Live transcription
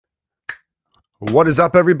What is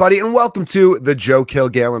up, everybody, and welcome to the Joe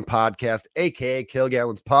Kilgallen podcast, aka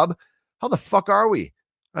Kilgallen's Pub. How the fuck are we?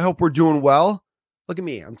 I hope we're doing well. Look at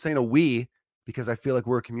me. I'm saying a we because I feel like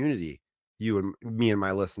we're a community, you and me and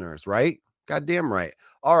my listeners, right? Goddamn right.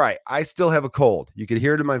 All right. I still have a cold. You can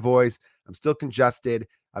hear it in my voice. I'm still congested.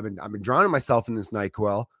 I've been drowning myself in this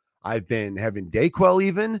NyQuil. I've been having Dayquil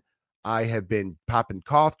even. I have been popping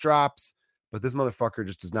cough drops, but this motherfucker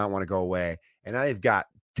just does not want to go away. And I have got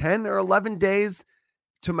 10 or 11 days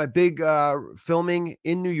to my big filming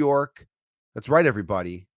in New York. That's right,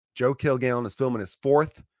 everybody. Joe Kilgallen is filming his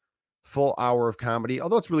fourth full hour of comedy,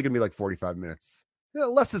 although it's really going to be like 45 minutes. Yeah,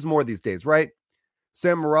 less is more these days, right?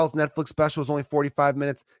 Sam Morrill's Netflix special was only 45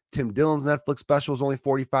 minutes. Tim Dillon's Netflix special was only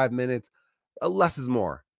 45 minutes. Less is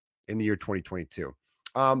more in the year 2022.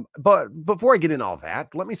 But before I get in all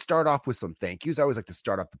that, let me start off with some thank yous. I always like to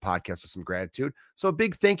start off the podcast with some gratitude. So a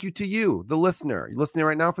big thank you to you, the listener. You're listening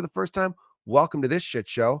right now for the first time. Welcome to this shit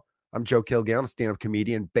show. I'm Joe Kilgallen, a stand-up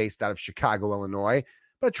comedian based out of Chicago, Illinois,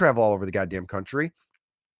 but I travel all over the goddamn country.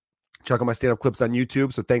 Check out my stand-up clips on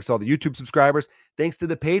YouTube. So thanks to all the YouTube subscribers. Thanks to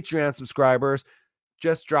the Patreon subscribers.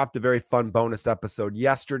 Just dropped a very fun bonus episode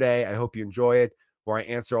yesterday. I hope you enjoy it, where I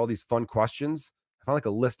answer all these fun questions. I found like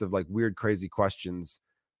a list of like weird, crazy questions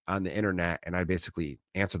on the internet, and I basically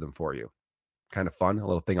answer them for you. Kind of fun, a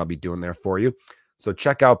little thing I'll be doing there for you. So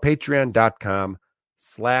check out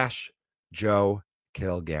patreon.com/Joe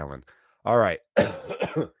Kilgallen. All right.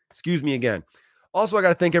 Excuse me again. Also, I got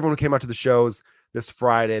to thank everyone who came out to the shows this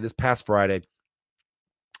past Friday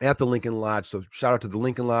at the Lincoln Lodge. So shout out to the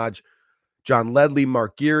Lincoln Lodge, John Ledley,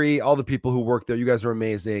 Mark Geary, all the people who work there. You guys are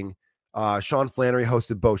amazing. Sean Flannery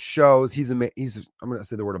hosted both shows. I'm going to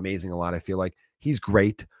say the word amazing a lot. I feel like he's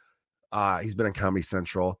great. He's been on Comedy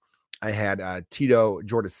Central. I had Tito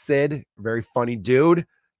Jordan Sid, very funny dude,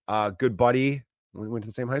 good buddy. We went to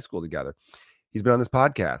the same high school together. He's been on this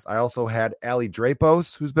podcast. I also had Allie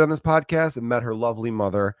Drapos, who's been on this podcast, and met her lovely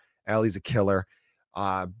mother. Allie's a killer.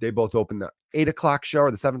 They both opened the 8 o'clock show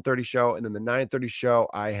or the 7:30 show. And then the 9:30 show,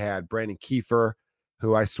 I had Brandon Kiefer,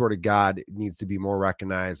 who I swear to God needs to be more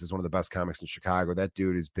recognized as one of the best comics in Chicago. That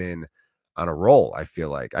dude has been on a roll, I feel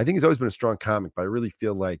like. I think he's always been a strong comic, but I really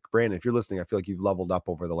feel like, Brandon, if you're listening, I feel like you've leveled up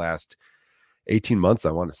over the last 18 months,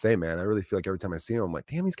 I want to say, man. I really feel like every time I see him, I'm like,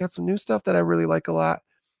 damn, he's got some new stuff that I really like a lot,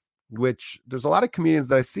 which there's a lot of comedians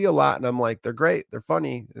that I see a lot, and I'm like, they're great, they're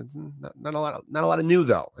funny. It's not a lot of new,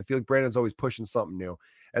 though. I feel like Brandon's always pushing something new.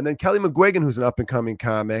 And then Kelly McGuigan, who's an up-and-coming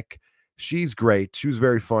comic, she's great. She was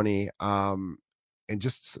very funny. And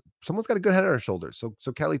just someone's got a good head on her shoulders.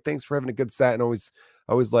 So Kelly, thanks for having a good set, and always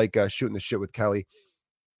like shooting the shit with Kelly.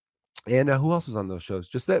 And who else was on those shows?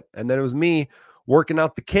 Just it. And then it was me working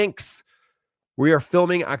out the kinks. We are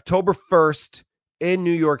filming October 1st in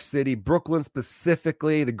New York City, Brooklyn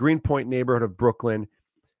specifically, the Greenpoint neighborhood of Brooklyn.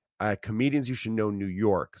 Comedians You Should Know New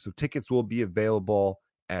York. So tickets will be available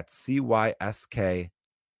at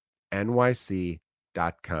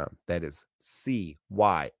CYSKNYC.com. That is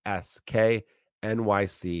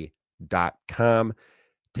CYSKNYC.com.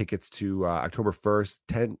 Tickets to October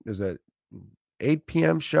 1st. There's a 8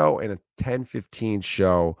 p.m. show and a 10:15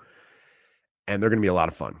 show, and they're going to be a lot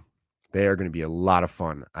of fun. They are going to be a lot of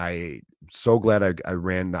fun. I'm so glad I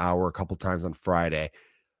ran the hour a couple times on Friday.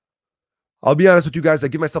 I'll be honest with you guys. I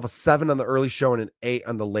give myself a 7 on the early show and an 8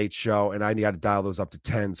 on the late show, and I got to dial those up to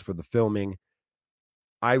 10s for the filming.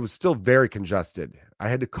 I was still very congested. I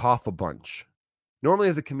had to cough a bunch. Normally,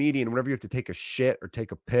 as a comedian, whenever you have to take a shit or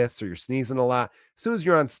take a piss or you're sneezing a lot, as soon as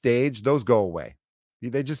you're on stage, those go away.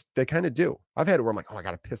 They kind of do. I've had it where I'm like, oh, I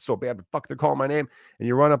got to piss so bad, but fuck, they're calling my name. And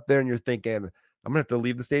you run up there and you're thinking, I'm going to have to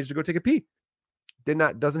leave the stage to go take a pee.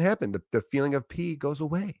 Doesn't happen. The feeling of pee goes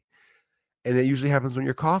away. And it usually happens when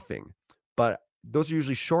you're coughing. But those are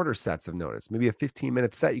usually shorter sets of notice. Maybe a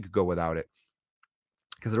 15-minute set, you could go without it.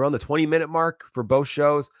 Because around the 20-minute mark for both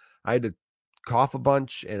shows, I had to cough a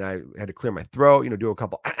bunch and I had to clear my throat, do a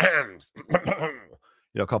couple, a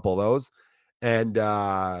couple of those. And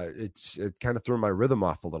it kind of threw my rhythm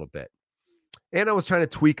off a little bit. And I was trying to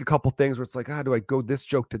tweak a couple things where it's like, do I go this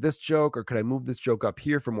joke to this joke, or could I move this joke up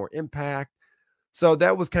here for more impact? So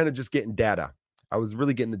that was kind of just getting data. I was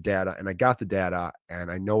really getting the data, and I got the data,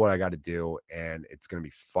 and I know what I got to do, and it's going to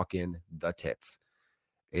be fucking the tits.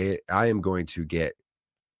 I am going to get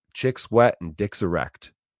chicks wet and dicks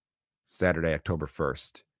erect Saturday, October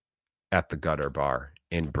 1st at the Gutter Bar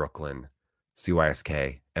in Brooklyn,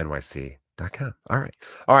 CYSKNYC.com. All right.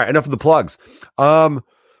 Enough of the plugs.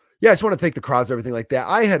 Yeah, I just want to thank the crowds, everything like that.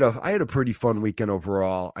 I had a pretty fun weekend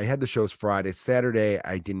overall. I had the shows Friday. Saturday,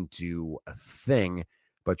 I didn't do a thing,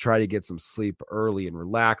 but try to get some sleep early and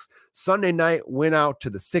relax. Sunday night, went out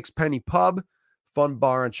to the Six Penny Pub fun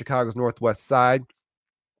bar on Chicago's Northwest Side.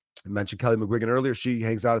 I mentioned Kelly McGuigan earlier. She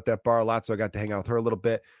hangs out at that bar a lot, so I got to hang out with her a little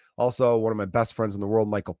bit. Also, one of my best friends in the world,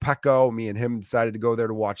 Michael Pecco. Me and him decided to go there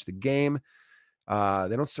to watch the game.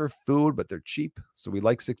 They don't serve food, but they're cheap. So we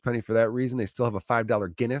like Sixpenny for that reason. They still have a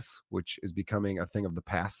 $5 Guinness, which is becoming a thing of the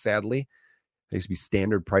past, sadly. There used to be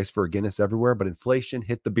standard price for a Guinness everywhere, but inflation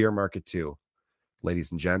hit the beer market too,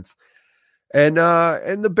 ladies and gents. And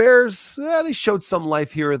the Bears, they showed some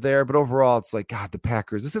life here or there, but overall, it's like, God, the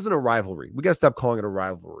Packers, this isn't a rivalry. We got to stop calling it a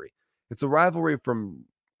rivalry. It's a rivalry from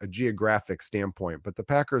a geographic standpoint, but the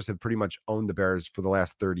Packers have pretty much owned the Bears for the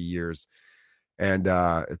last 30 years. And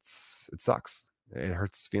it sucks. It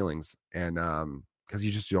hurts feelings. And because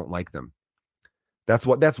you just don't like them. That's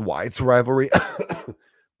why it's a rivalry.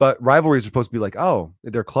 But rivalries are supposed to be like, oh,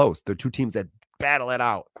 they're close. They're two teams that battle it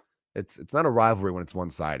out. It's not a rivalry when it's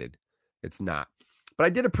one-sided. It's not. But I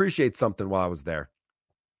did appreciate something while I was there.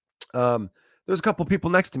 There's a couple people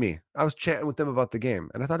next to me. I was chatting with them about the game.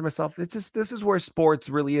 And I thought to myself, this is where sports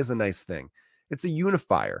really is a nice thing. It's a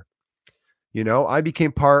unifier. You know, I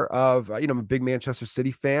became part of, I'm a big Manchester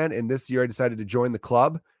City fan. And this year I decided to join the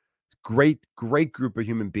club. Great group of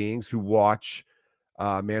human beings who watch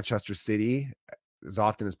Manchester City as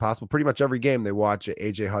often as possible. Pretty much every game they watch at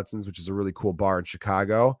AJ Hudson's, which is a really cool bar in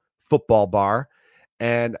Chicago, football bar.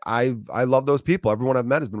 And I love those people. Everyone I've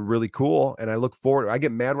met has been really cool. And I look forward. I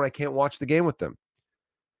get mad when I can't watch the game with them.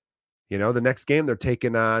 You know, the next game they're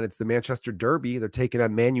taking on, it's the Manchester Derby. They're taking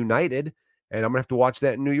on Man United. And I'm going to have to watch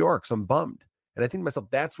that in New York. So I'm bummed. And I think to myself,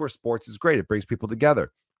 that's where sports is great. It brings people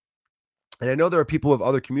together. And I know there are people of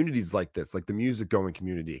other communities like this, like the music going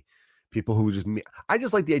community. People who I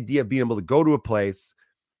just like the idea of being able to go to a place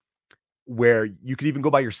where you could even go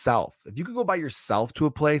by yourself. If you could go by yourself to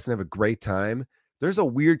a place and have a great time, there's a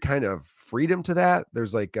weird kind of freedom to that.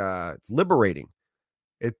 There's like, it's liberating.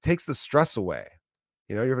 It takes the stress away.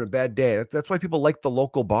 You know, you're having a bad day. That's why people like the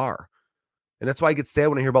local bar. And that's why I get sad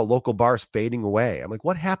when I hear about local bars fading away. I'm like,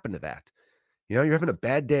 what happened to that? You know, you're having a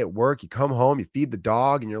bad day at work. You come home, you feed the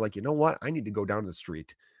dog, and you're like, you know what? I need to go down to the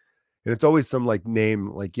street. And it's always some like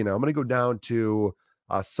name, like, I'm going to go down to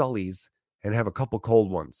Sully's and have a couple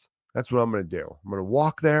cold ones. That's what I'm going to do. I'm going to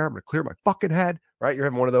walk there. I'm going to clear my fucking head, right? You're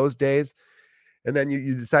having one of those days. And then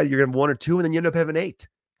you decide you're going to have 1 or 2, and then you end up having 8.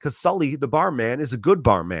 Because Sully, the barman, is a good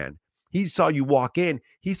barman. He saw you walk in.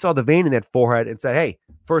 He saw the vein in that forehead and said, hey,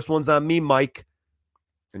 first one's on me, Mike.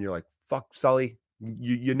 And you're like, fuck, Sully.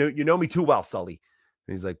 You know me too well, Sully.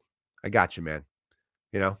 And he's like, I got you, man.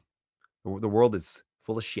 You know, the world is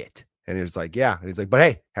full of shit. And he's like, yeah. And he's like, but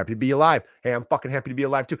hey, happy to be alive. Hey, I'm fucking happy to be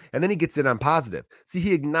alive too. And then he gets in on positive. See,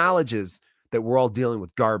 he acknowledges that we're all dealing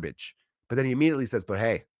with garbage. But then he immediately says, but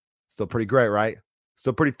hey, still pretty great, right?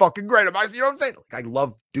 Still pretty fucking great. You know what I'm saying? Like, I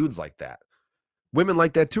love dudes like that. Women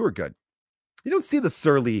like that too are good. You don't see the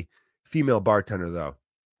surly female bartender, though.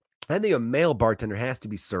 I think a male bartender has to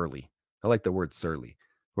be surly. I like the word surly,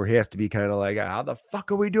 where he has to be kind of like, how the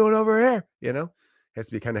fuck are we doing over here? You know, has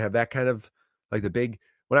to be kind of have that kind of like the big,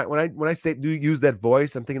 when I say do use that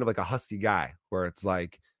voice, I'm thinking of like a husky guy where it's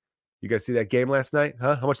like, you guys see that game last night?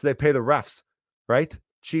 Huh? How much do they pay the refs? Right?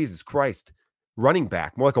 Jesus Christ. Running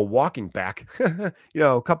back, more like a walking back.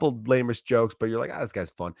 A couple lamest jokes, but you're like, this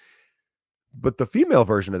guy's fun. But the female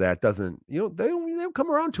version of that doesn't, they don't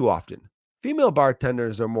come around too often. Female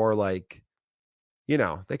bartenders are more like,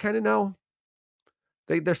 they kind of know.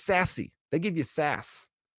 They're sassy. They give you sass.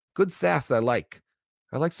 Good sass I like.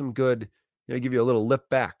 I like some good, give you a little lip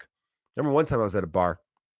back. Remember one time I was at a bar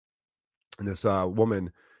and this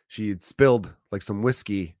woman, she had spilled like some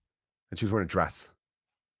whiskey and she was wearing a dress.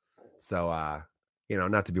 So,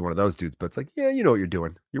 not to be one of those dudes, but it's like, yeah, you know what you're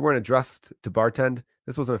doing. You're wearing a dress to bartend.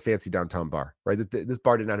 This wasn't a fancy downtown bar, right? This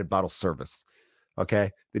bar did not have bottle service. Okay.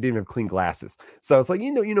 They didn't even have clean glasses. So it's like,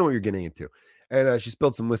 you know what you're getting into. And she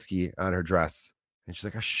spilled some whiskey on her dress and she's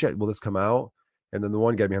like, oh shit, will this come out? And then the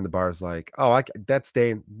one guy behind the bar is like, oh, that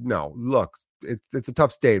stain. No, look, it's a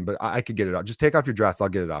tough stain, but I could get it off. Just take off your dress. I'll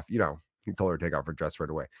get it off. He told her to take off her dress right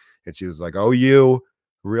away. And she was like, oh, you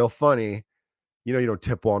real funny. You don't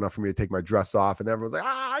tip well enough for me to take my dress off. And everyone's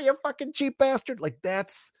like, you fucking cheap bastard. Like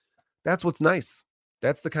that's what's nice.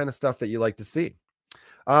 That's the kind of stuff that you like to see.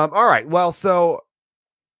 All right. Well, so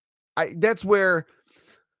that's where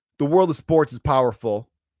the world of sports is powerful.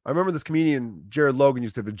 I remember this comedian, Jared Logan,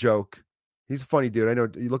 used to have a joke. He's a funny dude. I know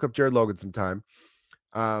you look up Jared Logan sometime,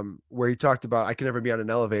 where he talked about, I can never be on an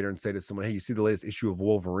elevator and say to someone, hey, you see the latest issue of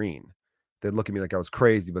Wolverine? They'd look at me like I was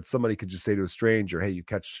crazy, but somebody could just say to a stranger, hey, you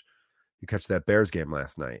catch that Bears game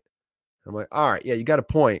last night. I'm like, all right, yeah, you got a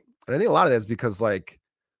point. And I think a lot of that is because like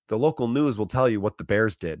the local news will tell you what the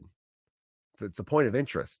Bears did. It's a point of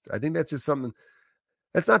interest. I think that's just something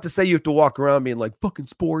That's not to say you have to walk around being like, fucking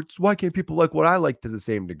sports. Why can't people like what I like to the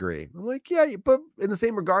same degree? I'm like, yeah, but in the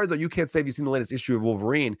same regard, though, you can't say if you've seen the latest issue of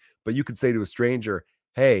Wolverine, but you could say to a stranger,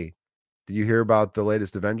 hey, did you hear about the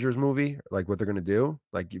latest Avengers movie? Like what they're going to do?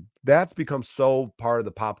 Like that's become so part of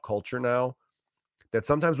the pop culture now that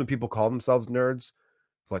sometimes when people call themselves nerds,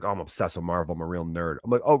 it's like, oh, I'm obsessed with Marvel. I'm a real nerd.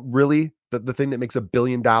 I'm like, oh, really? The thing that makes $1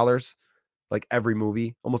 billion? Like every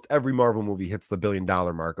movie, almost every Marvel movie hits the $1 billion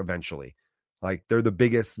mark eventually. Like they're the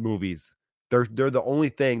biggest movies. They're the only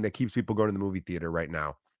thing that keeps people going to the movie theater right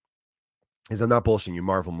now. Is I'm not bullshitting you,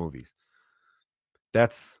 Marvel movies.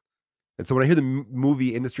 And so when I hear the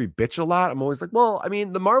movie industry bitch a lot, I'm always like, well, I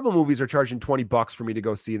mean, the Marvel movies are charging $20 for me to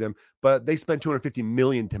go see them, but they spent $250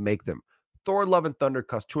 million to make them. Thor: Love and Thunder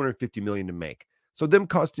cost $250 million to make. So them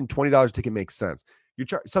costing $20 a ticket makes sense.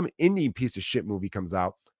 Some indie piece of shit movie comes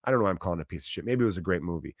out. I don't know why I'm calling it a piece of shit. Maybe it was a great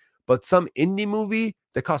movie, but some indie movie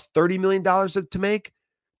that costs $30 million to make,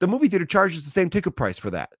 the movie theater charges the same ticket price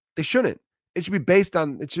for that. They shouldn't. It should be based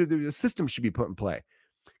on, the system should be put in play.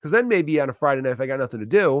 Because then maybe on a Friday night, if I got nothing to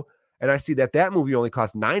do, and I see that movie only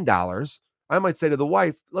costs $9, I might say to the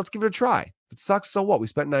wife, let's give it a try. If it sucks, so what? We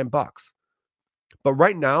spent $9. But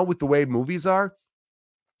right now, with the way movies are,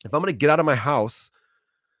 if I'm going to get out of my house,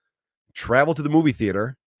 travel to the movie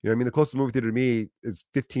theater, you know what I mean? The closest movie theater to me is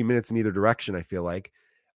 15 minutes in either direction, I feel like.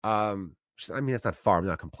 I mean, it's not far. I'm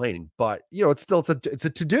not complaining. But, it's a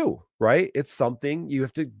to-do, right? It's something you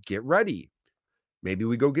have to get ready. Maybe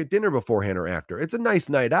we go get dinner beforehand or after. It's a nice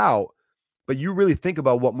night out. But you really think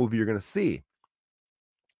about what movie you're going to see.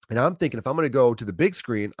 And I'm thinking if I'm going to go to the big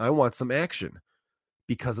screen, I want some action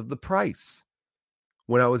because of the price.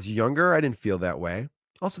 When I was younger, I didn't feel that way.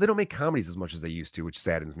 Also, they don't make comedies as much as they used to, which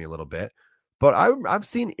saddens me a little bit. But I've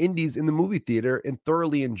seen indies in the movie theater and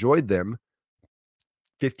thoroughly enjoyed them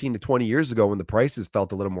 15 to 20 years ago when the prices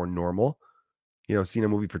felt a little more normal. Seeing a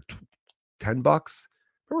movie for $10. Remember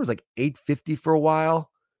it was like $8.50 for a while.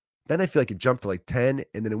 Then I feel like it jumped to like 10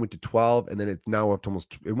 and then it went to 12 and then it's now up to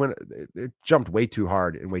it jumped way too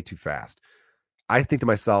hard and way too fast. I think to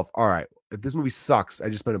myself, all right, if this movie sucks, I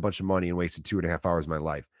just spent a bunch of money and wasted 2.5 hours of my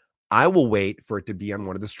life. I will wait for it to be on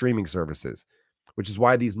one of the streaming services, which is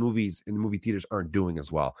why these movies in the movie theaters aren't doing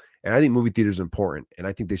as well. And I think movie theaters are important and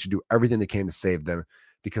I think they should do everything they can to save them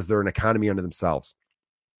because they're an economy unto themselves.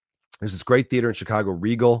 There's this great theater in Chicago,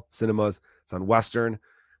 Regal Cinemas. It's on Western,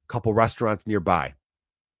 a couple restaurants nearby.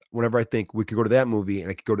 Whenever I think we could go to that movie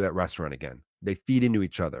and I could go to that restaurant again, they feed into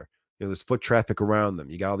each other. There's foot traffic around them.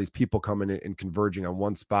 You got all these people coming in and converging on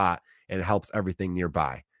one spot, and it helps everything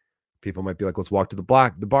nearby. People might be like, let's walk to the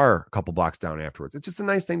bar a couple blocks down afterwards. It's just a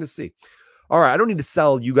nice thing to see. All right, I don't need to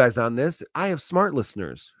sell you guys on this. I have smart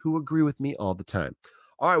listeners who agree with me all the time.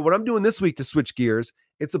 All right, what I'm doing this week to switch gears,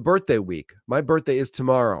 it's a birthday week. My birthday is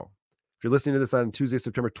tomorrow. If you're listening to this on Tuesday,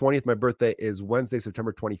 September 20th, my birthday is Wednesday,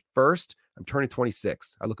 September 21st. I'm turning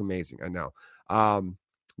 26. I look amazing. I know.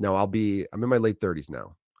 No, I'm in my late 30s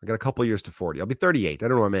now. I got a couple years to 40. I'll be 38. I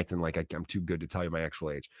don't know. I'm acting like I'm too good to tell you my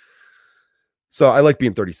actual age. So I like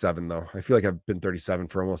being 37 though. I feel like I've been 37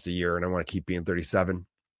 for almost a year and I want to keep being 37.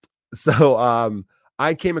 So,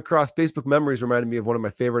 I came across Facebook Memories reminded me of one of my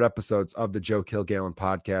favorite episodes of the Joe Kilgallen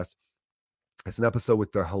podcast. It's an episode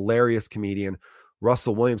with the hilarious comedian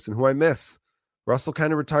Russell Williamson, who I miss. Russell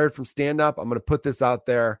kind of retired from stand-up. I'm going to put this out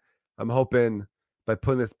there. I'm hoping by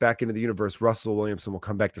putting this back into the universe, Russell Williamson will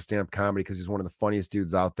come back to stand-up comedy because he's one of the funniest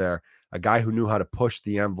dudes out there. A guy who knew how to push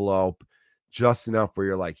the envelope just enough where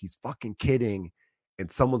you're like, he's fucking kidding,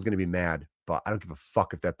 and someone's going to be mad. But I don't give a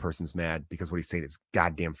fuck if that person's mad because what he's saying is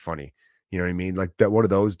goddamn funny. You know what I mean? Like that one of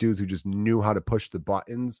those dudes who just knew how to push the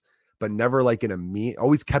buttons, but never like in a mean,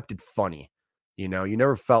 always kept it funny. You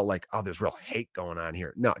never felt like, oh, there's real hate going on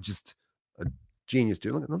here. No, just a genius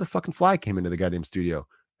dude. Look, another fucking fly came into the goddamn studio,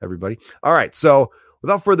 everybody. All right. So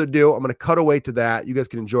without further ado, I'm going to cut away to that. You guys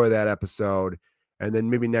can enjoy that episode. And then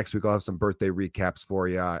maybe next week I'll have some birthday recaps for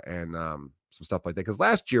you and some stuff like that. Because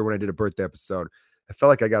last year when I did a birthday episode, I felt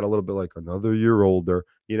like I got a little bit like another year older.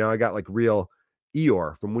 I got like real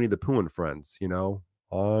Eeyore from Winnie the Pooh and Friends. I'm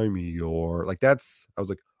Eeyore. I was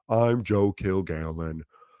like, I'm Joe Kilgallen.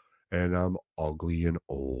 And I'm ugly and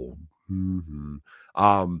old. Mm-hmm.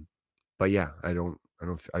 But yeah, I don't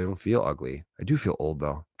feel ugly. I do feel old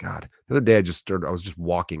though. God, the other day I was just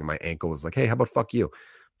walking and my ankle was like, hey, how about fuck you?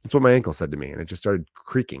 That's what my ankle said to me. And it just started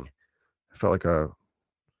creaking. I felt like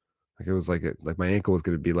it was like my ankle was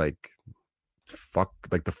going to be like, fuck,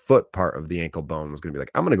 like the foot part of the ankle bone was going to be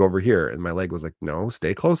like, I'm going to go over here. And my leg was like, no,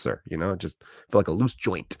 stay closer. It just felt like a loose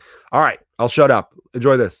joint. All right, I'll shut up.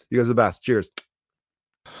 Enjoy this. You guys are the best. Cheers.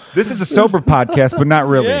 This is a sober podcast, but not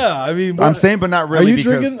really. Yeah, I mean, I'm saying, but not really. Are you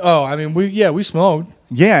drinking? Oh, I mean, we smoked.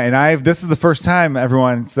 Yeah, and this is the first time,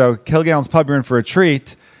 everyone. So Kilgallen's Pub, you're in for a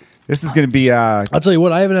treat. This is going to be I'll tell you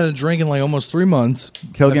what, I haven't had a drink in like almost 3 months.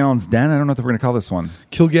 Kilgallen's Den. I don't know what we're going to call this one.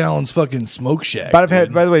 Kilgallen's fucking smoke shack. But I've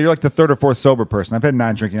had, by the way, you're like the third or fourth sober person. I've had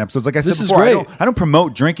non-drinking episodes. Like I said This is before, great. I don't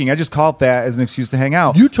promote drinking. I just call it that as an excuse to hang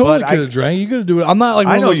out. You totally But could have drank. You could have do it. I'm not like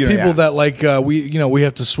one of those you- people yeah. that like we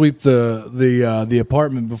have to sweep the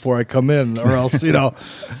apartment before I come in, or else shit's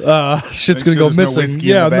gonna sure go there's no missing. whiskey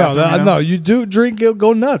in Yeah, the bathroom, you know? no. You do drink,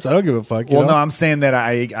 go nuts. I don't give a fuck. Well, no, I'm saying that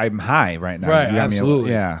I'm high right now. Right, You got me?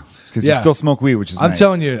 absolutely. Yeah, because Yeah. you still smoke weed, which is I'm nice.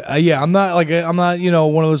 telling you, I'm not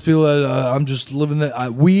one of those people that I'm just living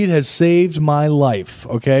that. Weed has saved my life.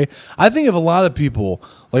 Okay, I think of a lot of people,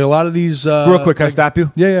 like a lot of these. Real quick, can I stop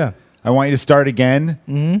you? Yeah. I want you to start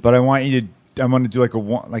again, but I want you to. I'm going to do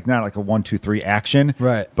like not like a 1, 2, 3 action,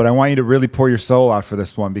 Right. But I want you to really pour your soul out for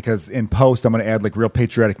this one because in post I'm going to add like real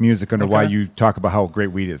patriotic music under why you talk about how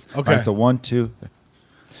great weed is. Okay. All right, so 1, 2.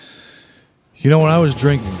 You know, when I was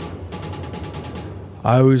drinking,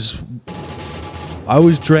 I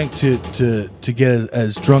always drank to get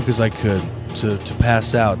as drunk as I could, to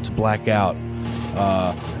pass out, to black out,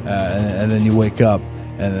 and then you wake up,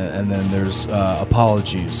 and then there's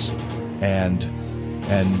apologies, and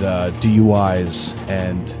DUIs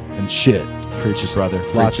and shit. Preach it, brother.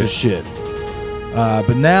 Lots of shit.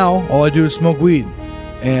 But now all I do is smoke weed,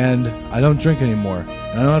 and I don't drink anymore.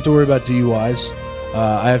 And I don't have to worry about DUIs.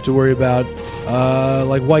 I have to worry about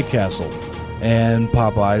like White Castle and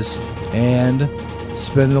Popeyes and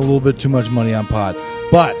spending a little bit too much money on pot.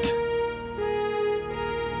 But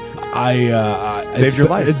Saved your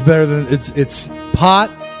life. It's better than it's pot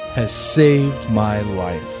has saved my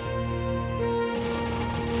life.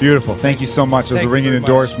 Beautiful. Thank you so much. It was Thank a you ringing very much.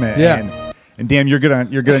 endorsement. Yeah. And damn, you're good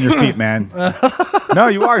on your feet, man. No,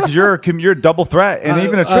 you are because you're a double threat and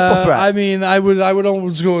even a triple threat. I mean, I would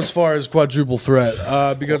almost go as far as quadruple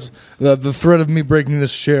threat because the threat of me breaking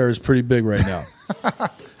this chair is pretty big right now.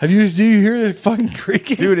 Do you hear the fucking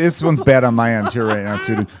creaking? Dude, this one's bad on my end too right now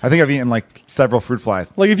too. I think I've eaten like several fruit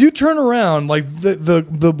flies. Like if you turn around, like the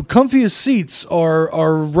comfiest seats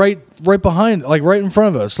are right behind, like right in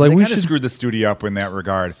front of us. Like We we kind of should. screwed the studio up in that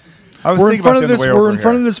regard. I was We're in thinking front about of that on this. the way We're over in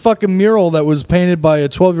front of here. this fucking mural that was painted by a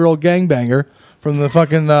 12-year-old gangbanger from the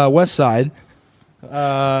fucking West Side.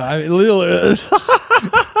 I feel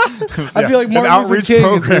like an Martin Luther outreach King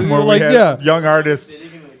is program where like, we had yeah. young artists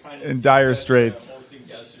in dire straits.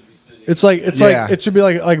 It's like Yeah. it should be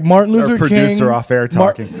like Martin It's our Luther King, producer off air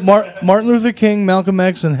talking. Martin Luther King, Malcolm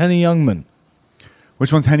X, and Henny Youngman.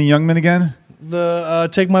 Which one's Henny Youngman again? The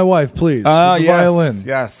Take My Wife, Please. Oh, with the yes. violin.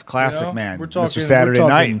 Yes, classic, You know? man. We're talking Mr. Saturday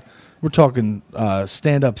Night. We're talking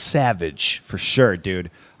stand-up savage. For sure, dude.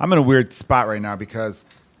 I'm in a weird spot right now because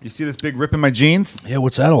you see this big rip in my jeans? Yeah,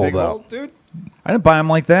 what's that all Big about? hole, dude. I didn't buy them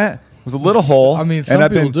like that. It was a little hole. I mean, and some I've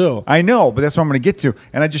people do. I know, but that's what I'm going to get to.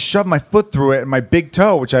 And I just shoved my foot through it, and my big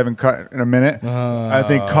toe, which I haven't cut in a minute, I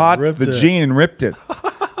think caught ripped the it. jean and ripped it.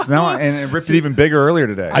 So now, and it ripped it even bigger earlier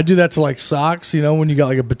today. I do that to like socks, when you got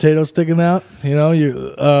like a potato sticking out, you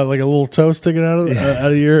like a little toe sticking out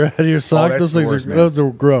of your sock. that's Those the things worst, man. those are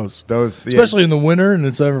gross. Those, yeah. Especially in the winter and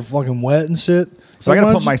it's ever fucking wet and shit. So I got to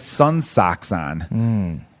Why put don't my you- sun socks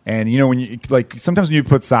on. And when you like, sometimes when you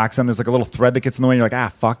put socks on, there's like a little thread that gets in the way. And you're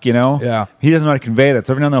like, fuck, Yeah. He doesn't know how to convey that.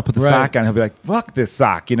 So every now and then I'll put the Right. sock on. He'll be like, fuck this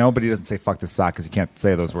sock, but he doesn't say fuck this sock because he can't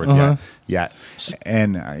say those words yet.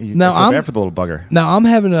 And Now I feel I'm- bad for the little bugger. Now I'm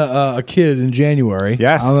having a kid in January.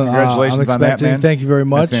 Yes, congratulations I'm on that, expecting- man. Thank you very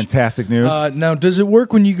much. That's fantastic news. Now, does it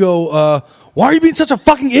work when you go? Why are you being such a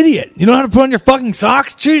fucking idiot? You know how to put on your fucking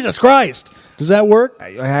socks? Jesus Christ! Does that work?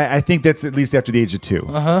 I think that's at least after the age of 2.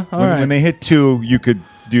 All right. When they hit 2, you could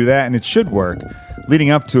do that, and it should work. Leading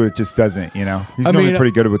up to it just doesn't, He's normally mean,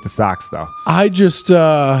 pretty good with the socks, though. I just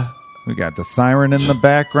We got the siren in the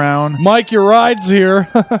background. Mike, your ride's here.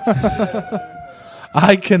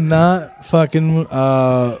 I cannot fucking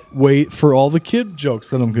wait for all the kid jokes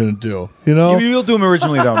that I'm gonna do. You'll do them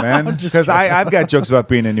originally, though, man. just Because I've got jokes about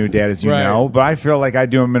being a new dad, as you Right. know, but I feel like I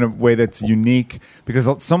do them in a way that's unique because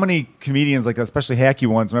so many comedians, like especially hacky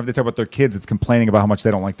ones, whenever they talk about their kids, it's complaining about how much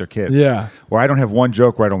they don't like their kids. Yeah. Or I don't have one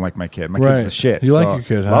joke where I don't like my kid. My Right. kid's the shit. You like So your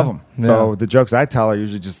kid, huh? Love them. So Yeah. the jokes I tell are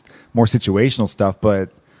usually just more situational stuff, but.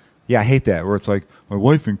 Yeah, I hate that where it's like my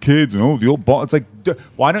wife and kids and the old ball. It's like,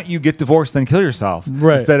 why don't you get divorced then kill yourself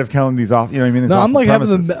Right. instead of killing these off? You know what I mean? These No, I'm awful like having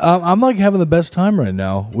premises. I'm like having the best time right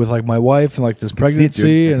now with like my wife and like this can see it, dude.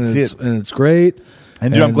 pregnancy I can see it. and it's great.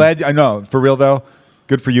 And dude, I'm glad. I know for real though.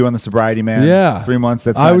 Good for you on the sobriety, man. Yeah, 3 months.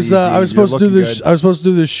 That's I not was easy. I was You're supposed to do looking this. good. I was supposed to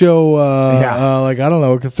do this show. Yeah. Like I don't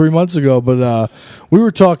know, 3 months ago. But we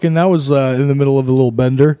were talking. That was in the middle of the little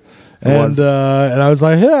bender. was. And I was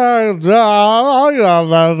like, yeah,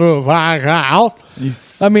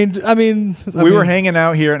 I mean, We were hanging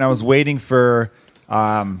out here, and I was waiting for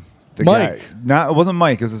the Mike. guy. Not, it wasn't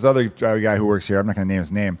Mike. It was this other guy who works here. I'm not going to name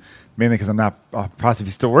his name, mainly because I'm not positive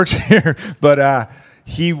he still works here. But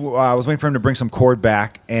he was waiting for him to bring some cord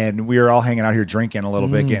back, and we were all hanging out here drinking a little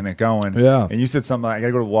bit, getting it going. Yeah. And you said something like, I got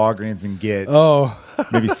to go to Walgreens and get Oh,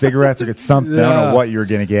 maybe cigarettes or get something. I don't Yeah. know what you were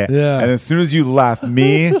going to get. Yeah. And as soon as you left,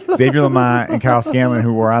 me, Xavier Lamont, and Kyle Scanlon,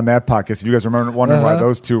 who were on that podcast, if you guys remember wondering why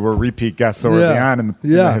those two were repeat guests so early Yeah. on in the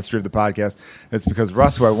Yeah. history of the podcast, it's because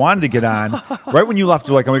Russ, who I wanted to get on, right when you left,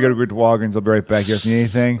 you're like, I'm going to go to Walgreens. I'll be right back. You guys need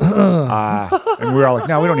anything? And we were all like,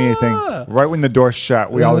 no, we don't need anything. Right when the door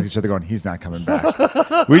shut, we all looked at each other going, he's not coming back.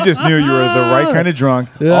 We just knew you were the right kind of drunk.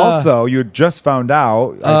 Yeah. Also, you had just found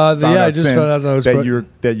out. I just found out that I was that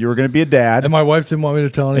pre- you were going to be a dad. and my wife didn't want me to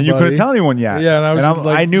tell anybody. And you couldn't tell anyone yet. Yeah, and I was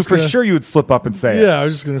like, I knew just for gonna- sure you would slip up and say it. Yeah, I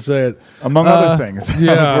was just gonna say it. Among other things. I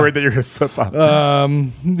yeah. was worried that you're going to slip up. Yeah.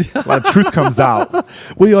 A lot of truth comes out.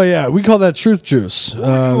 We call that truth juice.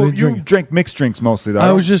 You drink mixed drinks mostly, though.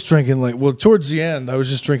 I was just drinking towards the end, I was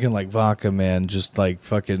just drinking like vodka, man. Just like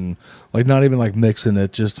fucking, like not even like mixing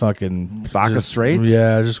it, just fucking Vodka just, straight?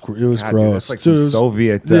 Yeah, it was God, dude, gross. that's like Dude, some it was-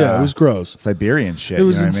 Soviet, yeah, it was gross. Siberian shit. It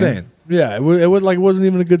was you know what I insane. mean? Yeah, it wasn't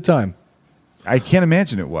even a good time. I can't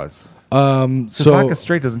imagine it was. So Vodka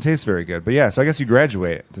straight doesn't taste very good. But yeah, so I guess you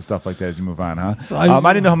graduate to stuff like that as you move on, huh? I-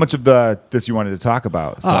 I didn't know how much of this you wanted to talk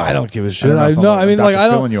about. So I don't give a shit. don't know I if I'm no, I mean Dr. like I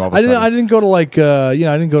Phil in you all don't. of a I didn't go to like I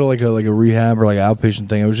didn't go to like a rehab or like an outpatient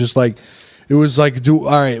thing. It was just like it was like do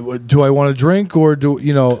I want to drink or do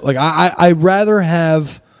like I'd rather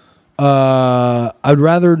have I'd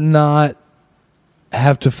rather not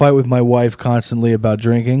have to fight with my wife constantly about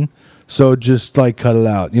drinking. So just like cut it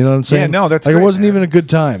out. You know what I'm saying? Yeah, no, that's like great, it wasn't man. even a good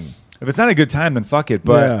time. If it's not a good time, then fuck it.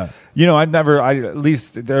 But Yeah. at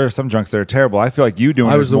least there are some drunks that are terrible. I feel like you doing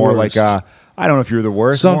I it was is the more worst. like I don't know if you were the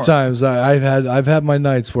worst. more- Sometimes I've had my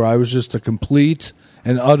nights where I was just a complete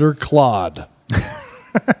and utter clod.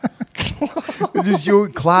 just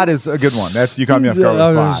Claude is a good one. That's you caught me off guard with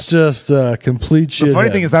I Claude. was just a complete shit. The funny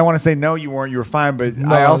thing is, I want to say no, you weren't. You were fine, but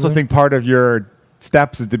No, I also I- think part of your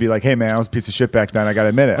steps is to be like, hey man, I was a piece of shit back then. I got to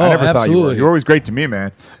admit it. I Oh, never thought you were. absolutely. You were always great to me,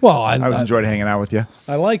 man. well, I always enjoyed hanging out with you.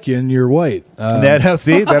 I like you, and you're white.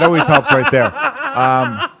 See, that always helps right there.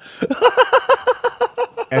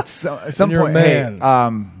 At some And you're a point, man.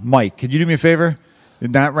 hey, Mike, could you do me a favor?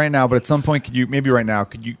 Not right now, but at some point, maybe right now,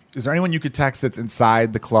 is there anyone you could text that's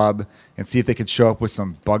inside the club and see if they could show up with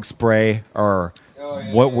some bug spray or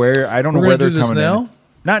where? I don't know We're where gonna they're do this coming now? in.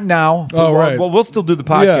 Not now. Oh, right. Well, we'll still do the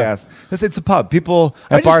podcast. It's a pub. People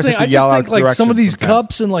I at bars just think, have to yell out like some of these directions sometimes.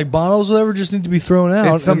 cups and like bottles, or whatever, just need to be thrown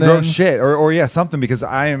out. It's some and gross then- shit, or yeah, something because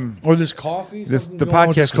I am. Or this coffee. The something going on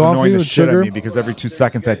with podcast this is annoying coffee the with shit out sugar. of me because every 2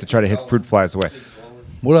 seconds I have to try to hit fruit flies away.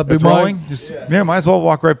 What up, big It's Mike? rolling. Might as well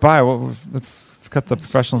walk right by. Well, let's cut the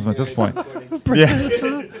professionalism at this point.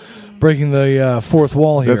 Yeah, Breaking the fourth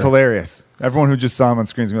wall here. that's hilarious. Everyone who just saw him on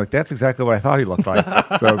screen is gonna be like, "That's exactly what I thought he looked like."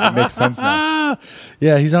 So it makes sense now.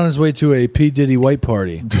 Yeah, he's on his way to a P Diddy white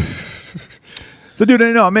party. So, dude,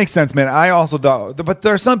 I know it makes sense, man. I also do, but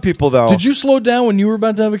there are some people though. Did you slow down when you were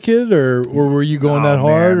about to have a kid, or were you going that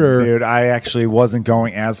hard? Man, Or dude, I actually wasn't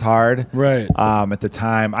going as hard. Right. At the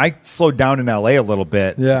time, I slowed down in LA a little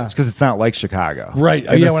bit. Yeah. because it's not like Chicago. right?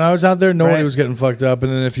 And Yeah, this- when I was out there, nobody right. was getting fucked up,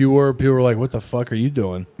 and then if you were, people were like, "What the fuck are you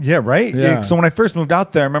doing?" Yeah, right. Yeah. So when I first moved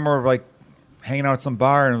out there, I remember like hanging out at some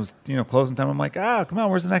bar and it was closing time. I'm like, come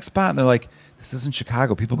on, where's the next spot? And they're like, this isn't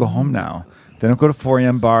Chicago. People go home now. They don't go to 4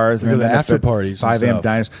 a.m. bars. They and go to then after at parties and 5 a.m. stuff.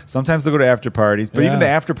 diners. Sometimes they go to after parties, but Yeah. even the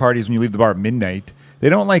after parties when you leave the bar at midnight, they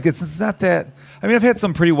don't like it's not that. I mean, I've had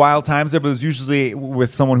some pretty wild times there, but it was usually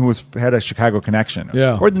with someone who had a Chicago connection.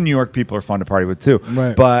 Yeah. Or the New York people are fun to party with too.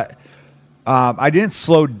 Right. But I didn't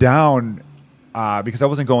slow down because I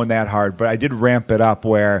wasn't going that hard, but I did ramp it up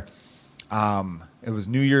where it was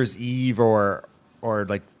New Year's Eve or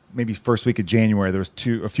like maybe first week of January. There was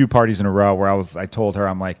a few parties in a row where I told her,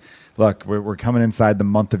 I'm like, look, we're coming inside the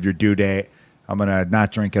month of your due date. I'm gonna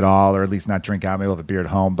not drink at all, or at least not drink out. Maybe we'll have a beer at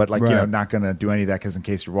home, but like Right. not gonna do any of that because in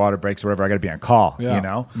case your water breaks or whatever, I got to be on call. Yeah. You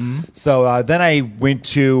know. So then I went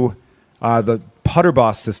to the Putter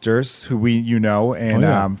Boss sisters, who and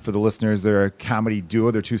yeah. for the listeners, they're a comedy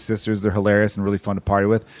duo. They're two sisters. They're hilarious and really fun to party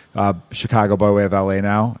with. Chicago by way of LA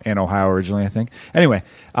now, and Ohio originally, I think. Anyway,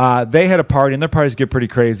 they had a party, and their parties get pretty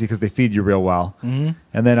crazy because they feed you real well. Mm-hmm.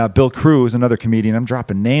 And then Bill Cruz, another comedian, I'm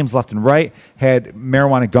dropping names left and right, had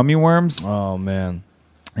marijuana gummy worms. Oh man,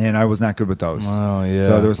 and I was not good with those. Oh yeah.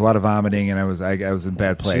 So there was a lot of vomiting, and I was in a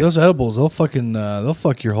bad place. See, those edibles, they'll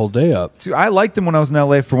fuck your whole day up. See, I liked them when I was in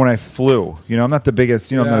LA for when I flew. You know, I'm not the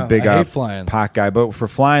biggest. You know, I'm not a big I hate flying. pot guy, but for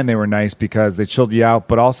flying they were nice because they chilled you out.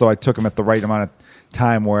 But also, I took them at the right amount of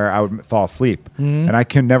time where I would fall asleep, and I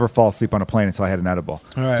can never fall asleep on a plane until I had an edible.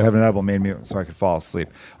 All right. So having an edible made me so I could fall asleep.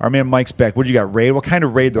 Our man Mike's back. What do you got? Raid? What kind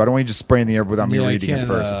of raid though? I don't want you just spraying the air without me reading it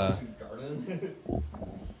first.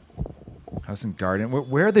 House and Garden.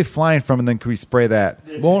 Where are they flying from? And then can we spray that?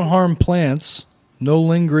 Won't harm plants. No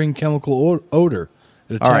lingering chemical odor.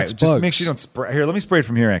 It attacks All right, bugs. just make sure you don't spray. Here, let me spray it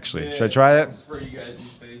from here. Actually, should I try that? Spray you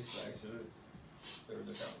guys in the face. Accident. They were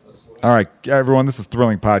just out this way. All right, everyone. This is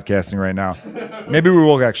thrilling podcasting right now. Maybe we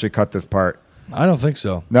will actually cut this part. I don't think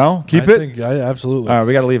so. No, keep I it. think absolutely. All right,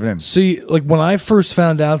 we got to leave it in. See, like when I first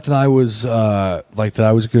found out that I was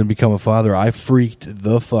going to become a father, I freaked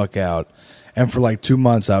the fuck out, and for like 2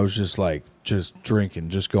 months I was just drinking,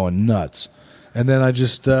 just going nuts, and then I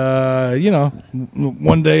just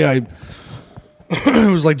one day it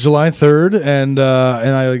was like July 3rd, and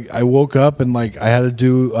I woke up and like I had to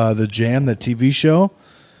do the Jam, that TV show.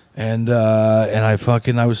 And I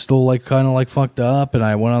was still like kind of like fucked up, and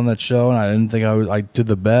I went on that show, and I didn't think I did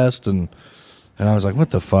the best, and I was like, what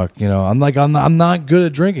the fuck, you know? I'm not good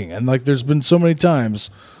at drinking, and like there's been so many times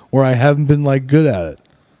where I haven't been like good at it.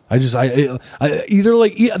 There's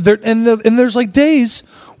like days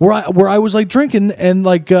where I was like drinking, and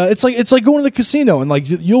like it's like going to the casino, and like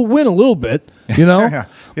you'll win a little bit, you know, Yeah.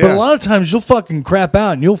 but a lot of times you'll fucking crap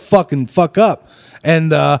out and you'll fucking fuck up.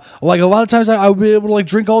 And like a lot of times I would be able to like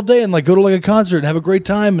drink all day and like go to like a concert and have a great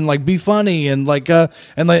time and like be funny and like and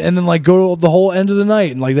then like go the whole end of the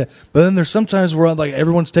night and like that. But then there's sometimes where like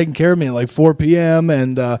everyone's taking care of me at like 4 p.m.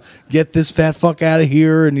 and get this fat fuck out of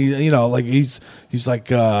here, and he's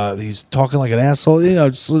talking like an asshole, you know.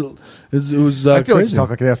 It was I feel crazy. like you talk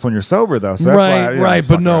like an asshole when you're sober, though. So that's why, right,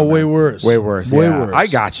 but no, way worse. Way worse. Way yeah. worse. I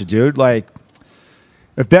got you, dude. Like,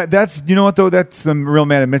 if that's you know what though, that's some real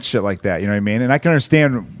man admit shit like that. You know what I mean? And I can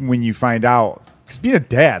understand when you find out, because being a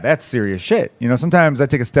dad, that's serious shit. You know, sometimes I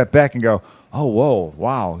take a step back and go, oh, whoa,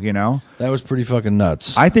 wow. You know, That was pretty fucking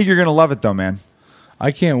nuts. I think you're gonna love it though, man.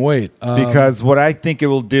 I can't wait. Because what I think it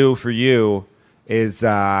will do for you is,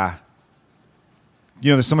 there's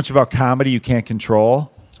so much about comedy you can't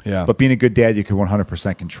control. Yeah. But being a good dad, you can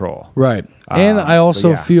 100% control. Right. And I also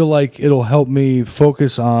yeah. feel like it'll help me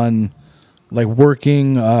focus on like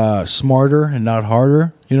working smarter and not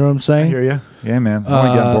harder. You know what I'm saying? I hear you. Yeah, man. I want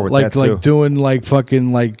to get on board with that too. Like doing like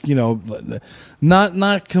fucking like, you know,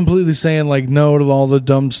 not completely saying like no to all the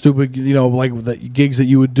dumb, stupid, you know, like the gigs that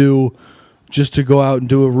you would do just to go out and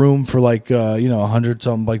do a room for like, $100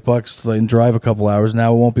 something like bucks to, like, and drive a couple hours.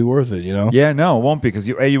 Now it won't be worth it, you know? Yeah, no, it won't be because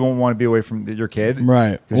you won't want to be away from your kid.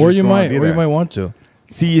 Right. 'Cause Or just you gonna wanna might, be or you there. might want to.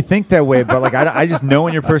 See, you think that way, but like I just know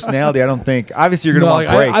in your personality, I don't think. Obviously, you're gonna want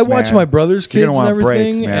like, breaks. I watch man. my brother's You're kids gonna and want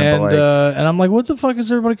breaks, everything, man, but, like, and I'm like, what the fuck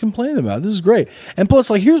is everybody complaining about? This is great. And plus,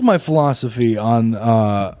 like, here's my philosophy on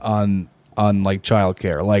like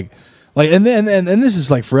childcare, like, and this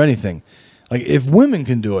is like for anything. Like, if women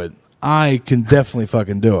can do it, I can definitely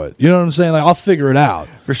fucking do it. You know what I'm saying? Like, I'll figure it out.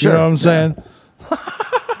 For sure. You know what I'm saying?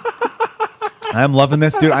 I'm loving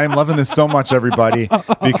this, dude. I am loving this so much, everybody,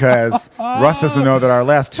 because Russ doesn't know that our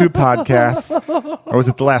last 2 podcasts, or was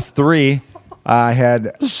it the last 3? I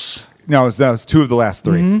had. No, it was 2 of the last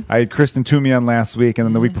 3. Mm-hmm. I had Kristen Toomey on last week, and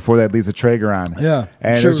then the week before that, Lisa Traeger on. Yeah.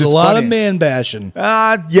 and sure, it was there's just a lot funny. of man bashing.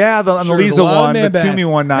 Yeah, on the Sure, there's Lisa a lot of one, man the bash. Toomey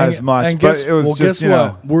one, not And- as much. and guess, but it was well, just,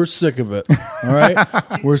 guess what? We're sick of it. All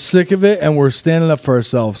right, we're sick of it, and we're standing up for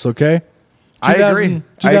ourselves. Okay. I agree.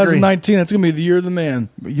 2019. That's gonna be the year of the man.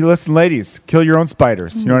 You listen, ladies, kill your own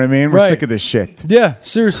spiders. You know what I mean? We're Right. sick of this shit. Yeah,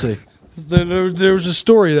 seriously. There was a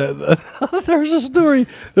story there was a story.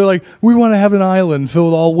 They're like, we want to have an island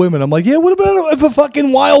filled with all women. I'm like, yeah. What about if a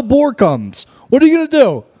fucking wild boar comes? What are you gonna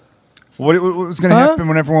do? What was going to happen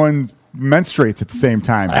when everyone menstruates at the same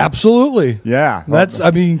time? Absolutely. Yeah. That's.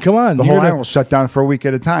 I mean, come on. the You're whole gonna- island will shut down for a week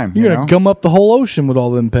at a time. You're you gonna know? gum up the whole ocean with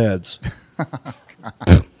all them pads.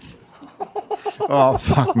 Oh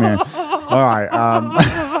fuck, man! All right,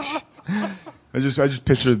 I just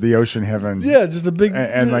pictured the ocean heaven. Yeah, just the big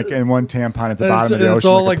and one tampon at the and bottom of the and ocean, it's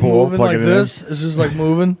all like like a pool, moving plug like it in. this. It's just like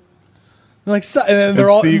moving. Like and then And they're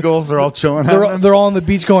all seagulls are all chilling. on them. they're all on the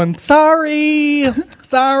beach going, sorry.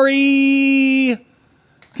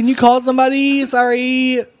 Can you call somebody?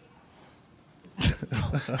 Sorry.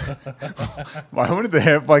 Why wouldn't they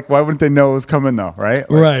have why wouldn't they know it was coming though? Right?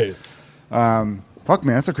 Right. Fuck,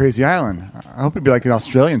 man, that's a crazy island. I hope it'd be like an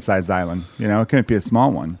Australian-sized island. You know, it couldn't be a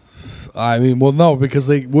small one. I mean, well, no, because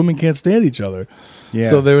women can't stand each other. Yeah.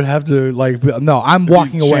 So they would have to no, I'm be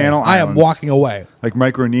walking away. Channel I am Islands. walking away. Like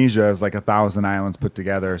Micronesia is like 1,000 islands put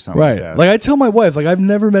together or something. Right. Like that. Like I tell my wife, like I've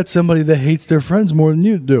never met somebody that hates their friends more than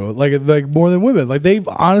you do. Like more than women. Like they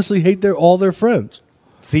honestly hate all their friends.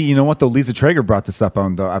 See, you know what though? Lisa Traeger brought this up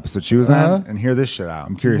on the episode she was on, and hear this shit out.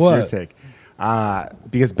 I'm curious your What? take.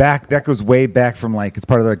 Because that goes way back from like it's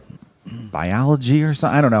part of the biology or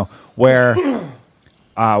something. I don't know where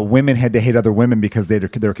women had to hate other women because they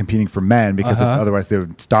were competing for men because otherwise they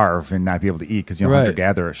would starve and not be able to eat because Right. hunter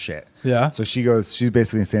gatherer shit. Yeah. So she's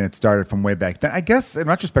basically saying it started from way back then. I guess in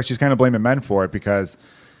retrospect she's kind of blaming men for it because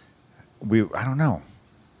I don't know.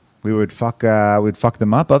 We'd fuck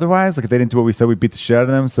them up otherwise. Like if they didn't do what we said, we'd beat the shit out of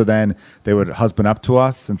them. So then they would husband up to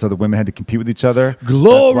us, and so the women had to compete with each other.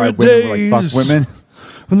 Glory That's why women were like, days. fuck women.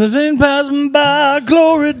 When the thing passing by,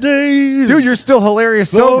 glory days. Dude, you're still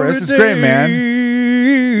hilarious sober. This is great, man.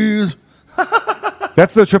 days.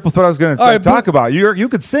 That's the triple threat I was going to All right, talk about. You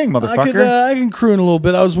could sing, I motherfucker. can croon a little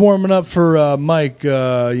bit. I was warming up for Mike, you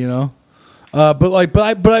know. But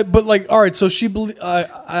all right. So she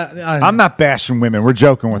I'm not bashing women. We're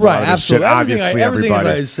joking with right. a lot of this shit. Absolutely. Obviously, everything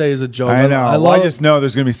everybody. I say is a joke. I know. I Well, I love. just know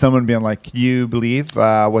there's going to be someone being like, "Can you believe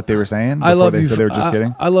what they were saying?" Before I love they you. said they were just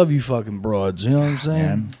kidding. I love you, fucking broads. You know what I'm saying?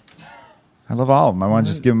 Man. I love all of them. I want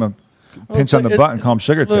to just give them a pinch it's on the like- butt and call them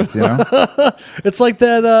sugar tits. You know. It's like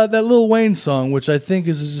that Lil Wayne song, which I think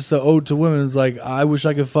is just an ode to women. It's like, I wish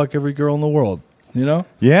I could fuck every girl in the world. You know?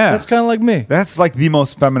 Yeah. That's kind of like me. That's like the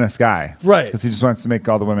most feminist guy. Right. Because he just wants to make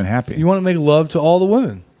all the women happy. You want to make love to all the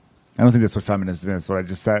women. I don't think that's what feminism is. What I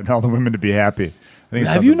just said. All the women to be happy. I think it's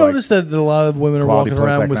Have you something like- noticed that a lot of women are quality walking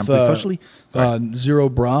around political with economic, socially? zero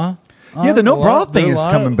bra? Yeah, the no A bra lot- thing there are is a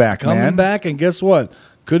lot coming back, coming man. back, and guess what?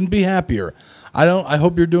 Couldn't be happier. I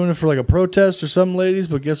hope you're doing it for like a protest or something, ladies.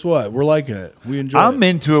 But guess what? We're liking it. We enjoy it. I'm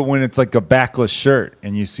into it when it's like a backless shirt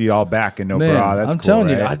and you see all back and no Man, bra. That's I'm cool, telling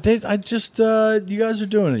right? you, I just you guys are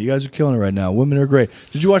doing it. You guys are killing it right now. Women are great.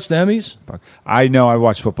 Did you watch the Emmys? I know. I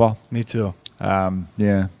watch football. Me too. Yeah.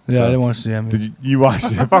 Yeah, So- I didn't watch the Emmys. Did you watch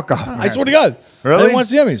it? Fuck off. I swear to God, I Really? didn't watch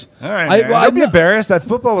the Emmys. All right. I, man. I'd be embarrassed. That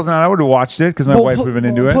football was on. I would have watched it because my wife would have been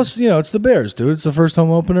into it. Plus, you know, it's the Bears, dude. It's the first home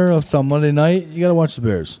opener. It's on Monday night. You got to watch the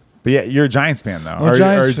Bears. But yeah, you're a Giants fan though. I'm a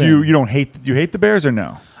Giants fan. You don't hate you hate the Bears or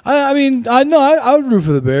no? I mean, I would root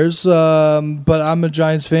for the Bears, but I'm a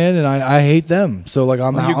Giants fan and I hate them. So like,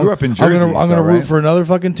 Well, you grew up in Jersey, I'm gonna so, root right? for another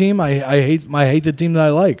fucking team. I hate the team that I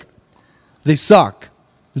like. They suck.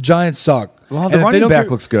 The Giants suck. Well, And the if they running don't back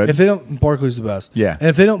give- looks good. If they don't, Barkley's the best. Yeah. And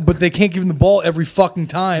if they don't, but they can't give him the ball every fucking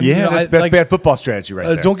time. Yeah, you know, that's bad football strategy right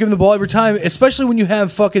there. Don't give him the ball every time, especially when you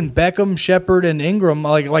have fucking Beckham, Shepard, and Ingram.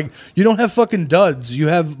 Like you don't have fucking duds. You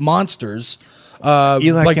have monsters.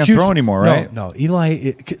 Eli like can't huge- throw anymore, right? No,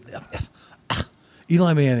 Eli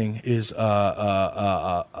Manning is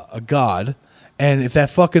a god. And if that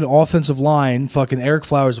fucking offensive line, fucking Eric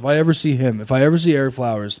Flowers, if I ever see Eric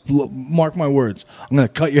Flowers, mark my words, I'm gonna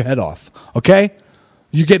cut your head off. Okay?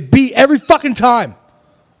 You get beat every fucking time.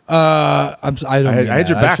 I had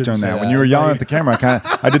your back during that when you were yelling at the camera.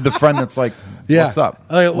 I did the friend that's like, Yeah. "What's up?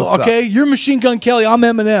 Like, What's okay, up?" you're Machine Gun Kelly. I'm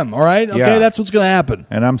Eminem. All right. Okay, Yeah. that's what's gonna happen.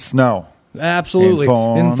 And I'm Snow. Absolutely.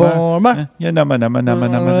 Informer. Yeah,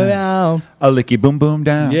 numma. A licky boom boom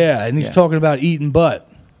down. Yeah, and he's Yeah. talking about eating butt.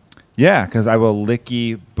 Yeah, because I will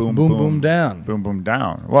licky boom Boom, boom down. Boom boom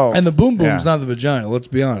down. Whoa. And the boom boom's Yeah. not the vagina. Let's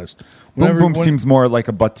be honest. boom boom seems more like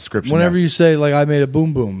a butt description. Whenever you yes. say like I made a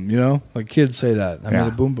boom boom, you know, like kids say that I Yeah.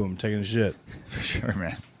 made a boom boom taking a shit. For sure,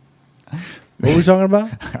 man. What were we talking about?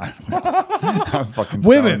 I'm fucking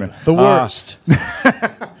Women, stoned, man. the worst.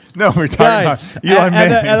 No, we're talking Guys, about Eli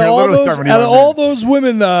Manning. at We're all literally those, talking at about Eli all Manning. those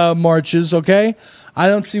women marches, okay, I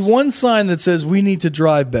don't see one sign that says we need to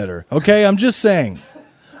drive better. Okay, I'm just saying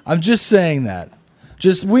that.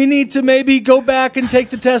 Just we need to maybe go back and take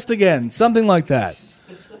the test again, something like that.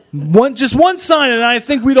 Just one sign, and I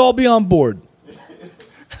think we'd all be on board.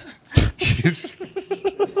 Jeez.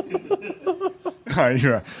 All right,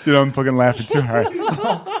 dude, I'm fucking laughing too hard.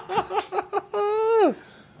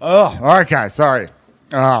 Oh, all right, guys. Sorry,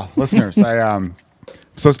 listeners. I'm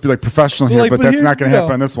supposed to be like professional here, but that's not going to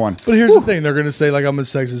happen on this one. But here's the thing: they're going to say like I'm a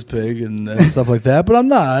sexist pig and stuff like that. But I'm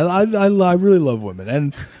not. I really love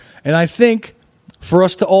women, and I think for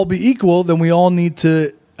us to all be equal, then we all need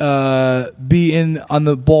to be in on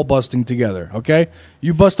the ball busting together. Okay,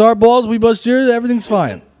 you bust our balls, we bust yours. Everything's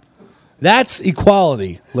fine. That's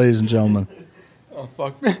equality, ladies and gentlemen. Oh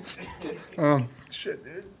fuck me. Shit,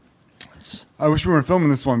 dude. I wish we weren't filming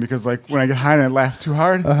this one because, like, when I get high and I laugh too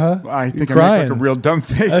hard, I think I make like a real dumb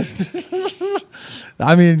face.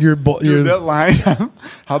 I mean, Dude, that line.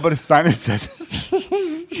 How about a sign that says,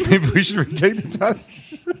 Maybe we should retake the test.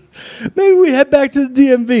 Maybe we head back to the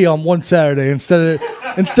DMV on one Saturday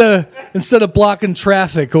instead of blocking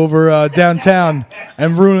traffic over downtown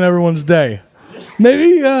and ruining everyone's day.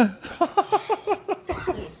 Maybe. I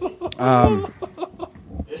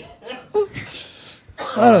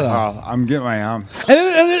don't know. I'm getting my And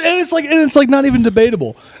it's like not even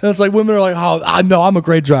debatable. And it's like women are like, "Oh, I know I'm a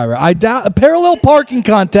great driver. I doubt a parallel parking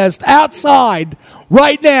contest outside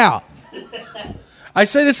right now." I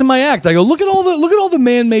say this in my act. I go, look at all the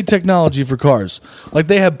man-made technology for cars. Like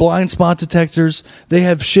they have blind spot detectors. They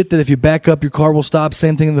have shit that if you back up, your car will stop.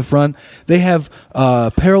 Same thing in the front. They have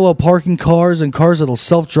parallel parking cars and cars that'll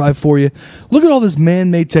self-drive for you. Look at all this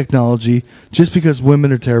man-made technology just because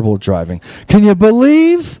women are terrible at driving. Can you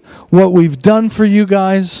believe what we've done for you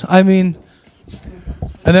guys? I mean,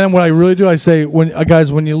 and then what I really do, I say,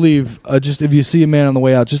 when you leave, just if you see a man on the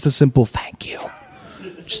way out, just a simple thank you.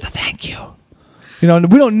 Just a thank you. You know,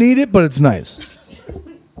 we don't need it, but it's nice.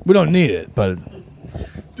 We don't need it, but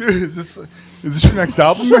dude, is this your next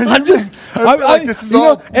album? Right now? I'm just. I feel like this is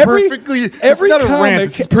all perfectly. Every not comic, a rant.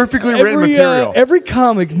 This is perfectly written material. Every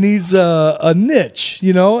comic needs a niche,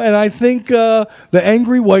 you know, and I think the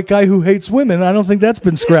angry white guy who hates women. I don't think that's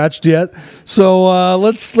been scratched yet. So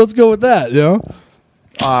let's go with that, you know.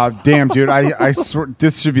 Damn, dude. I swear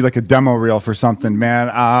this should be like a demo reel for something,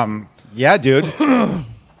 man. Yeah, dude.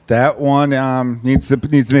 That one needs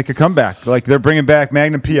to make a comeback. Like they're bringing back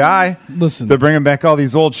Magnum PI. Listen, they're bringing back all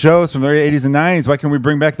these old shows from the 80s and 90s. Why can't we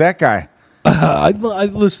bring back that guy?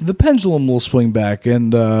 Listen, the pendulum will swing back,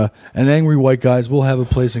 and angry white guys will have a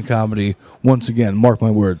place in comedy once again. Mark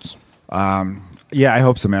my words. Yeah, I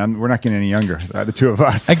hope so, man. We're not getting any younger, the two of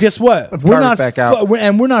us. And guess what? Let's carve it back out.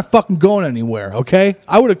 We're not fucking going anywhere. Okay,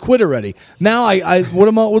 I would have quit already. Now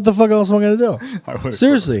what the fuck else am I gonna do?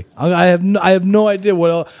 Seriously, I have no idea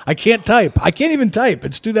what else. I can't type. I can't even type.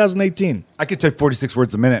 It's 2018. I could type 46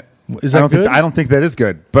 words a minute. Is that good? I don't think that is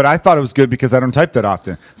good, but I thought it was good because I don't type that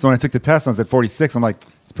often. So when I took the test, I was at 46. I'm like,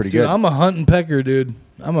 it's pretty good. I'm a hunting pecker, dude.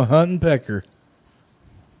 I'm a hunting pecker.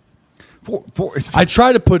 I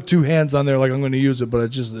try to put two hands on there like I'm going to use it, but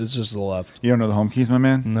it's just the left. You don't know the home keys, my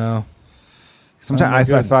man? No.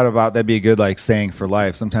 Sometimes I thought about that'd be a good like saying for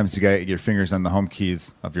life. Sometimes you got to get your fingers on the home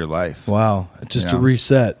keys of your life. Wow, just to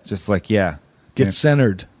reset. Just like get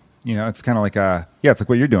centered. You know, it's kind of like it's like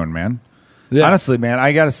what you're doing, man. Yeah. Honestly, man,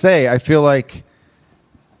 I got to say, I feel like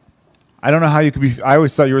I don't know how you could be. I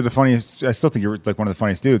always thought you were the funniest. I still think you're like one of the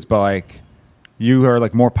funniest dudes, but like you are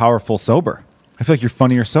like more powerful sober. I feel like you're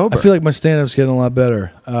funnier sober. I feel like my stand-up's getting a lot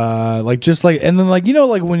better. And then like, you know,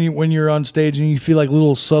 like when you're on stage and you feel like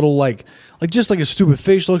little subtle, like just like a stupid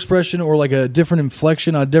facial expression or like a different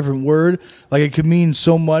inflection on a different word, like it could mean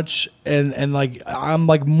so much. And like, I'm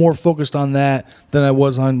like more focused on that than I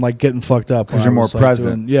was on like getting fucked up. Because you're more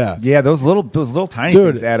present. Yeah. Those little tiny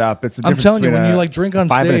things add up. It's the difference. I'm telling you, when you like drink on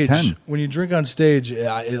 5 stage, and a 10. when you drink on stage,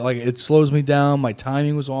 it slows me down. My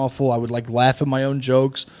timing was awful. I would like laugh at my own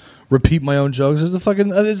jokes. Repeat my own jokes.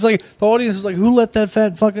 It's like the audience is like, who let that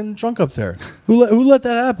fat fucking drunk up there? Who let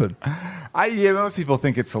that happen? Most people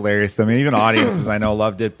think it's hilarious. I mean, even audiences I know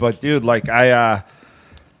loved it. But dude, like I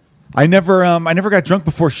never got drunk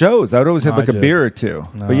before shows. I would always have like a beer or two.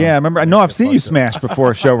 No, but yeah, I remember. I know I've seen you smash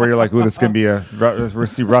before a show where you're like, "Ooh, this is gonna be we'll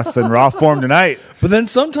see Russ in raw form tonight." But then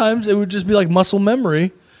sometimes it would just be like muscle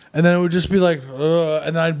memory, and then it would just be like,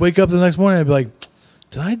 and then I'd wake up the next morning and I'd be like,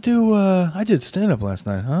 I did stand up last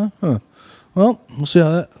night, huh? Well, we'll see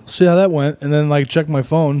how that went, and then like check my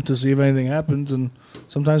phone to see if anything happens, and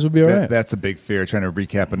sometimes we'll be all right. That's a big fear, trying to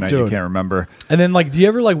recap a night you can't remember. And then like, do you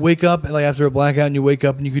ever like wake up and like after a blackout and you wake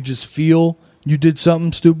up and you could just feel you did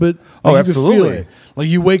something stupid? Oh, absolutely. You could feel it. Like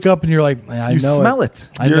you wake up and you're like, I know smell it.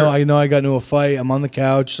 I know I got into a fight. I'm on the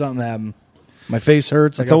couch. Something happened. My face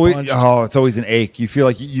hurts. It's always an ache. You feel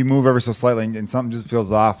like you move ever so slightly and something just feels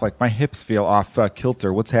off. Like my hips feel off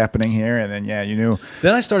kilter. What's happening here? And then you knew.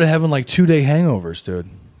 Then I started having like 2-day hangovers, dude.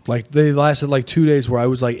 Like they lasted like 2 days where I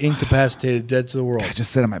was like incapacitated, dead to the world. I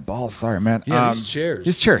just sat on my balls. Sorry, man. Yeah, these chairs.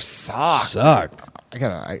 These chairs suck.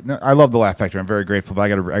 I love the Laugh Factory. I'm very grateful, but I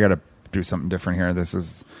gotta do something different here. This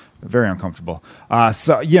is very uncomfortable.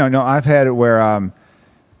 I've had it where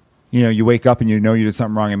you wake up and you know you did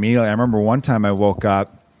something wrong immediately. I remember one time I woke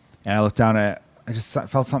up and I looked down at I just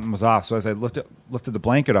felt something was off. So as I lifted the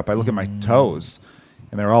blanket up, I look at my toes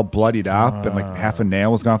and they're all bloodied up and like half a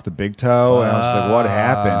nail was gone off the big toe. And I was like, what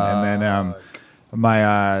happened? And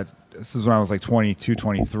then this is when I was like 22,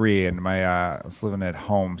 23 and I was living at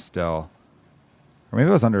home still. Or maybe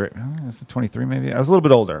I was under 23 maybe. I was a little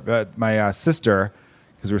bit older, but my sister,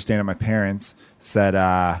 because we were staying at my parents', said,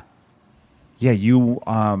 you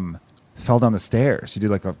fell down the stairs. You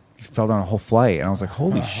fell down a whole flight, and I was like,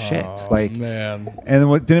 holy shit! Like, man. and then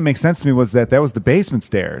what didn't make sense to me was that was the basement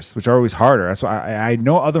stairs, which are always harder. That's why I had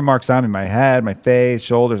no other marks on me. My head, my face,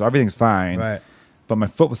 shoulders, everything's fine. Right. But my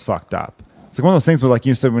foot was fucked up. It's like one of those things where, like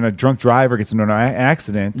you said, when a drunk driver gets into an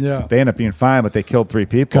accident, they end up being fine, but they killed 3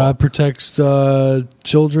 people. God protects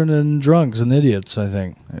children and drunks and idiots, I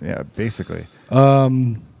think. Yeah, basically.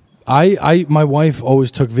 My wife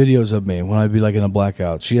always took videos of me when I'd be like in a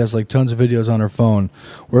blackout. She has like tons of videos on her phone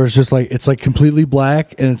where it's just like it's like completely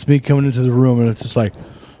black and it's me coming into the room and it's just like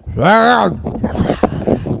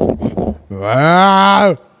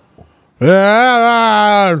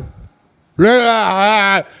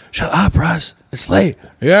shut up, Russ. It's late.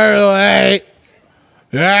 You're late.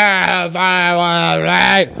 Yeah, shut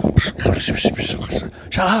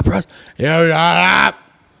up, Russ. You shut up.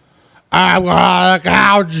 I'm on the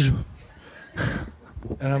couch.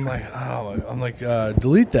 And I'm like,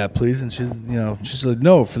 delete that, please. And she's like,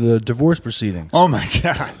 no, for the divorce proceedings. Oh my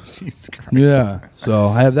God, Jesus Christ. Yeah, so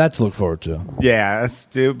I have that to look forward to. Yeah, that's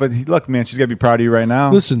dude. But look, man, she's gotta be proud of you right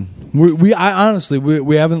now. Listen, I honestly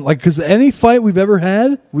haven't because any fight we've ever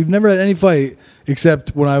had, we've never had any fight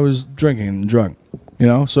except when I was drinking and drunk.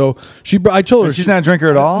 So I told her she's not a drinker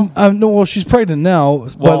at all. No, well, she's pregnant now.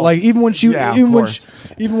 But like even when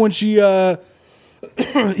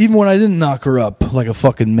I didn't knock her up like a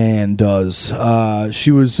fucking man does, she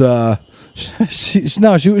was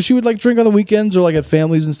she would like drink on the weekends or like at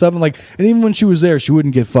families and stuff, and even when she was there, she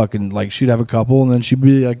wouldn't get fucking like she'd have a couple and then she'd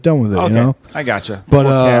be like done with it. Okay, I gotcha. But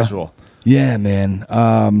more casual. Yeah, man.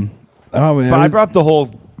 But I brought up the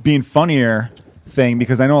whole being funnier thing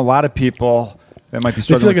because I know a lot of people that might be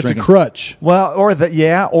struggling. They feel like with it's drinking. a crutch. Well, or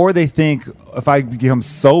they think if I become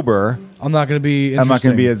sober, I'm not going to be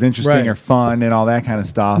as interesting or fun and all that kind of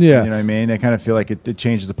stuff. Yeah. You know what I mean? They kind of feel like it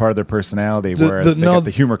changes a part of their personality where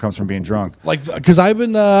the humor comes from being drunk. Like, because I've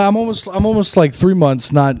been, I'm almost like 3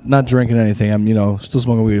 months not drinking anything. I'm, still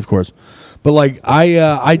smoking weed, of course. But like,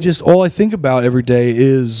 I just, all I think about every day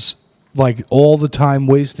is like all the time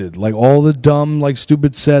wasted, like all the dumb, like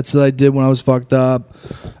stupid sets that I did when I was fucked up,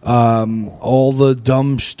 all the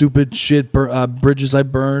dumb, stupid shit, bridges I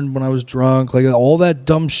burned when I was drunk, like all that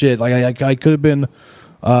dumb shit. Like I could have been,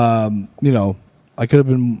 I could have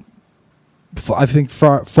been, I think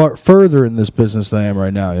far further in this business than I am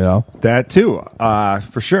right now. That too,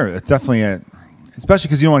 for sure. It's definitely especially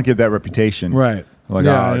because you don't want to give that reputation, right? Like,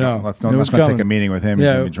 I know. Let's not take a meeting with him. He's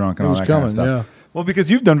gonna be drunk and all that kind of stuff. Yeah. Well,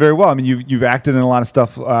 because you've done very well. I mean, you've acted in a lot of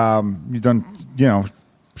stuff. You've done,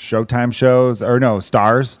 Showtime shows or no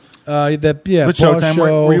Stars. What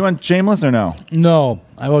Showtime? Were you on Shameless or no? No,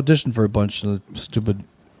 I auditioned for a bunch of stupid.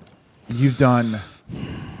 You've done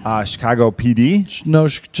Chicago PD. No,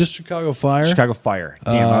 just Chicago Fire. Chicago Fire.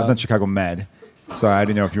 Damn, I was on Chicago Med, so I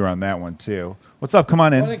didn't know if you were on that one too. What's up? Come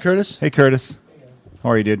on in. Morning, Curtis. Hey, Curtis. How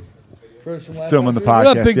are you, dude? Curtis from Filming the What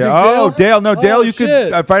up, podcast. Big Dick Yeah. Dale? Oh, Dale. No, Dale. You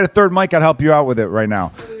shit. could. If I had a third mic, I'd help you out with it right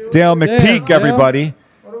now. Dale McPeak, Dale. everybody,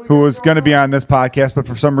 who was going to be on this podcast, but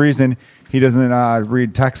for some reason he doesn't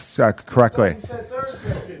read texts correctly.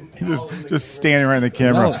 He's just standing right in the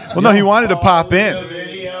camera. Well, no, he wanted to pop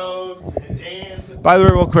in. By the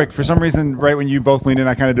way, real quick, for some reason, right when you both leaned in,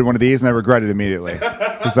 I kind of did one of these, and I regretted it immediately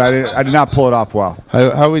because I did not pull it off well.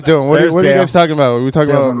 How are we doing? What are you guys talking about? Are we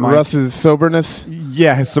talking Dale's about on mic. Russ's soberness?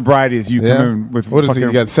 Yeah, his sobriety is you come in with What is it?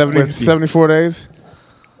 You got 74 days?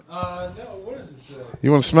 No, what is it today?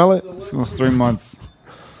 You want to smell it? It's almost 3 months.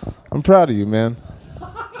 I'm proud of you, man.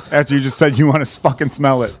 After you just said you want to fucking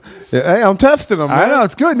smell it. Yeah, hey, I'm testing them, man. I know,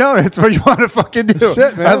 it's good. No, it's what you want to fucking do.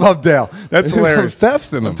 Shit, man. I love Dale. That's hilarious. I'm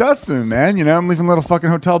testing them. I'm testing him, man. I'm leaving little fucking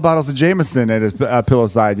hotel bottles of Jameson at his pillow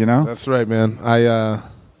side, That's right, man. The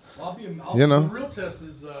real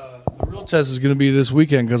test is going to be this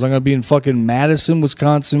weekend because I'm going to be in fucking Madison,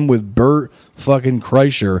 Wisconsin with Bert fucking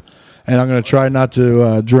Kreischer. And I'm going to try not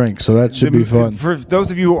to drink, so that should be fun. For those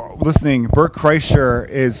of you listening, Bert Kreischer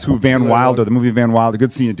is who Van Wilder, the movie Van Wilder.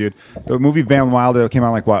 Good seeing you, dude. The movie Van Wilder came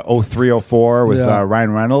out like, 03, 04 with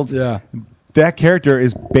Ryan Reynolds. Yeah. That character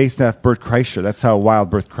is based off Bert Kreischer. That's how wild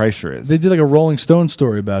Bert Kreischer is. They did like a Rolling Stone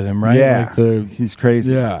story about him, right? Yeah. Like he's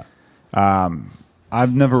crazy. Yeah.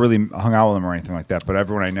 I've never really hung out with him or anything like that, but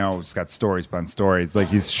everyone I know has got stories upon stories. Like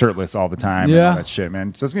he's shirtless all the time and all that shit,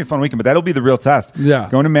 man. So it's going to be a fun weekend, but that'll be the real test. Yeah.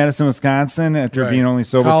 Going to Madison, Wisconsin after being only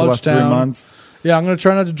sober College for less than 3 months. Yeah, I'm going to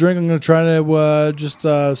try not to drink. I'm going to try to just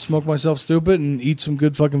smoke myself stupid and eat some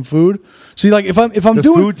good fucking food. See, like if I'm Does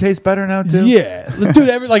doing food taste better now too? Yeah, dude.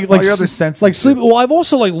 Like your other senses like sleep. just- Well, I've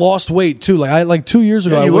also like lost weight too. Like 2 years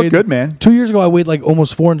ago, Yeah, I you weighed look good, man. 2 years ago, I weighed like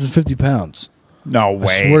almost 450 pounds. No I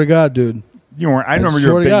way. swear to God, dude. You weren't. I remember swear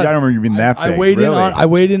you were to big. God. I don't remember you being that I big. weighed really. in. I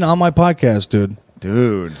weighed in on my podcast, dude.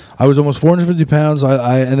 Dude. I was almost 450 pounds.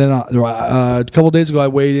 And then a couple of days ago, I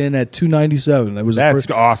weighed in at 297. It was That's the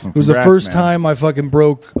first, awesome. It was the Congrats, first man. time I fucking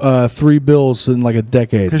broke 3 bills in like a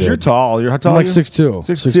decade. Because dude. you're tall. You're how tall? I'm like are you? 6'2".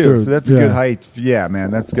 6'2". So that's a Yeah. good height. Yeah,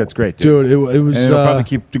 man. That's great, dude. Dude, it was. And it'll probably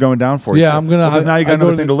keep going down for you. Yeah, too. I'm gonna. Because now you got I go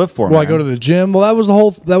another thing to live for. Well, man. I go to the gym. Well, that was the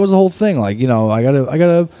whole thing. Like, you know, I got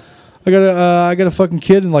a fucking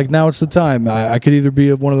kid, and like now it's the time. I could either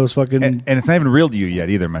be one of those fucking and it's not even real to you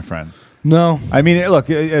yet either, my friend. no. I mean, look,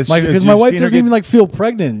 Because my wife doesn't even like feel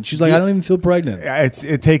pregnant. She's like, I don't even feel pregnant.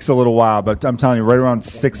 It takes a little while, but I'm telling you, right around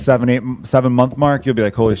 6, 7, 8, 7 month mark, you'll be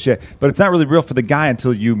like, holy shit. But it's not really real for the guy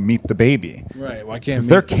until you meet the baby. Right. Well, I can't. Because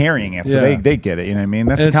they're carrying it, so Yeah. they get it. You know what I mean?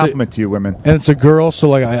 That's And a it's a- compliment to you, women. And it's a girl, so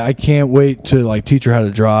like I can't wait to like teach her how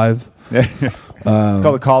to drive. It's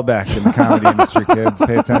called a callback in the comedy industry, kids.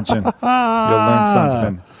 Pay attention. You'll learn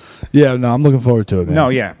something. Yeah, no, I'm looking forward to it, man. No,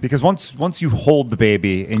 yeah, because once you hold the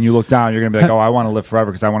baby and you look down, you're gonna be like, oh, I want to live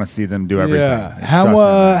forever because I want to see them do everything. Yeah. Trust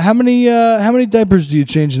me, man. How many diapers do you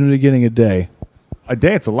change in the beginning a day? A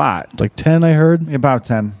day, it's a lot. Like 10, I heard. About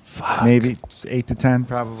 10, Fuck. maybe 8 to 10,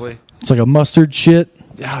 probably. It's like a mustard shit.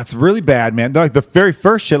 Yeah, it's really bad, man. Like the very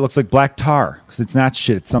first shit looks like black tar because it's not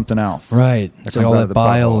shit; it's something else. Right. That It's like comes all out of that the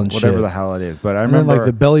bile butthole, and whatever shit. the hell it is. But I And then remember like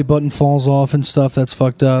the belly button falls off and stuff. That's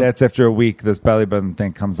fucked up. that's after a week. This belly button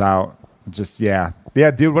thing comes out. Just yeah,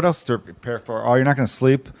 dude. What else to prepare for? Oh, you're not gonna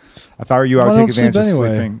sleep. If I were you, I Well, would I take don't advantage sleep of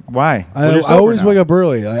anyway. sleeping. Why? I always wake up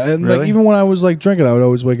early. And like Really? even when I was like drinking, I would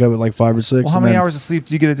always wake up at like 5 or 6. Well, how and many then hours of sleep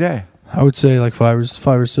do you get a day? I would say like 5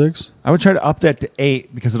 or 6. I would try to up that to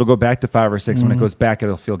 8 because it'll go back to 5 or 6. Mm-hmm. When it goes back,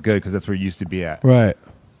 it'll feel good because that's where you used to be at. Right.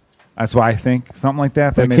 That's why I think something like that.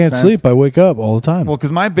 If that I made can't sense. sleep. I wake up all the time. Well,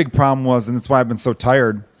 because my big problem was, and that's why I've been so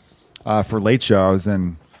tired for late shows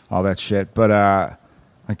and all that shit. But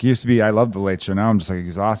like it used to be, I loved the late show. Now I'm just like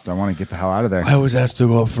exhausted. I want to get the hell out of there. I always ask to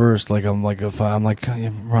go up first. Like I'm like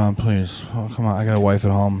Ron, please. Oh, come on. I got a wife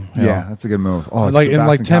at home. you Yeah, know. that's a good move. Oh, it's Like the in best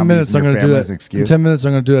like 10 comedy minutes, using I'm your gonna do family's that. excuse. In 10 minutes,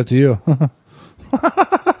 I'm gonna do that to you.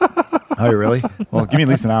 Oh, you really? Well, give me at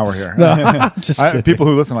least an hour here. Just kidding. People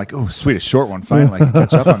who listen are like, oh, sweet, a short one. Finally, I can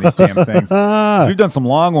catch up on these damn things. We've done some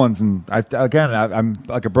long ones, and I'm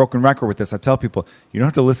like a broken record with this. I tell people, you don't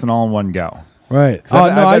have to listen all in one go. Right. 'Cause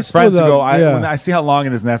I've had friends who split go, up. Yeah. when I see how long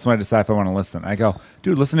it is, and that's when I decide if I want to listen. I go,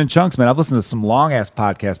 dude, listen in chunks, man. I've listened to some long ass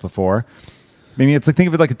podcasts before. I mean, it's like think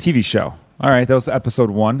of it like a TV show. All right, that was episode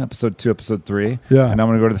 1, episode 2, episode 3. Yeah. And I'm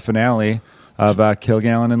going to go to the finale of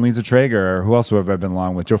Kilgallen and Lisa Traeger, or who else have I been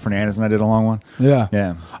along with? Joe Fernandez and I did a long one. Yeah.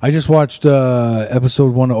 Yeah. I just watched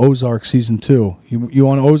episode 1 of Ozark season 2. You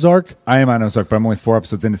on Ozark? I am on Ozark, but I'm only 4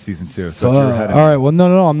 episodes into season 2. So if you're ahead of all me. right. Well,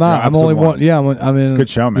 no, I'm not. You're I'm only episode 1. one. Yeah, I'm in. It's a good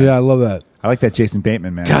show, man. Yeah, I love that. I like that Jason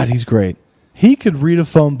Bateman, man. God, he's great. He could read a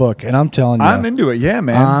phone book, and I'm telling you, I'm into it. Yeah,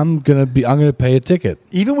 man. I'm gonna pay a ticket.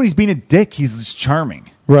 Even when he's being a dick, he's just charming.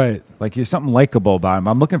 Right. Like there's something likable about him.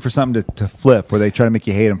 I'm looking for something to flip where they try to make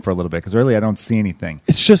you hate him for a little bit because really I don't see anything.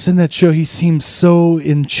 It's just in that show, he seems so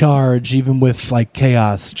in charge, even with like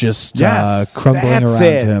chaos just crumbling that's around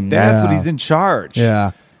it. him. That's Yeah. what he's in charge.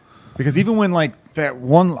 Yeah. Because even when like that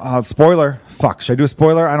one spoiler, fuck, should I do a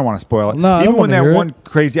spoiler? I don't want to spoil it. No, I even don't when wanna that hear one it.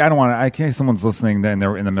 crazy, I don't want to. I can't. Someone's listening, then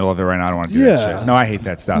they're in the middle of it right now. I don't want to do that Yeah. shit. No, I hate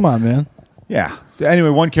that stuff. Come on, man. Yeah. So anyway,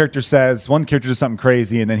 one character does something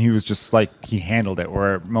crazy, and then he was just like he handled it,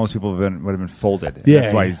 where most people would have been folded. And Yeah,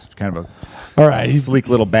 that's why yeah. he's kind of a All right. sleek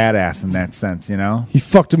little badass in that sense, you know. He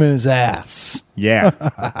fucked him in his ass. Yeah.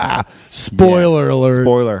 Spoiler alert.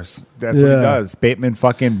 Spoilers. That's what he Yeah. does. Bateman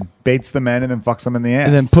fucking baits the men and then fucks them in the ass.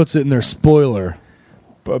 And then puts it in their spoiler.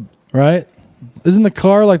 Bu- Right? Isn't the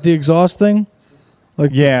car like the exhaust thing?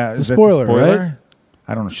 Like yeah, the is that spoiler, the right? spoiler?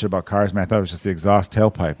 I don't know shit about cars, man. I thought it was just the exhaust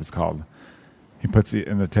tailpipe. It's called. He puts it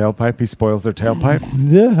in the tailpipe. He spoils their tailpipe.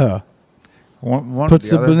 Yeah. One Puts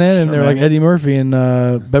or the other. banana in Sure, there man. like Eddie Murphy in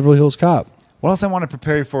Beverly Hills Cop. What else I want to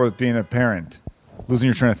prepare you for with being a parent? Losing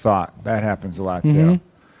your train of thought. That happens a lot too. Mhm.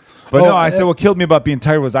 But Oh, no, I said what killed me about being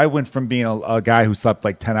tired was I went from being a guy who slept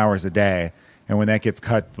like 10 hours a day, and when that gets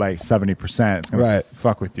cut by 70%, it's gonna Right.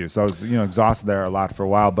 fuck with you. So I was exhausted there a lot for a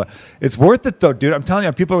while, but it's worth it though, dude. I'm telling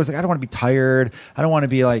you, people are always like, I don't want to be tired. I don't want to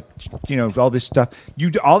be like all this stuff. You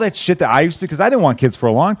do all that shit that I used to because I didn't want kids for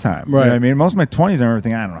a long time. You know Right. what I mean, most of my 20s and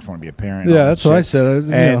everything. I don't know if I want to be a parent. Yeah, all that that's what I shit.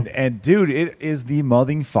 said. And dude, it is the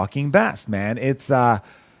motherfucking best, man. It's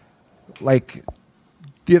like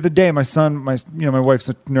the other day, my son, my wife's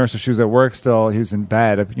a nurse, so she was at work still. He was in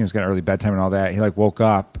bed. He's got early bedtime and all that. He like woke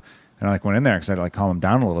up, and I like went in there because I had to like calm him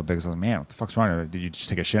down a little bit. Because I was like, man, what the fuck's wrong? Did you just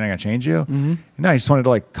take a shit? I got to change you? Mm-hmm. No, I just wanted to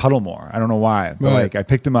like cuddle more. I don't know why, but Right. like I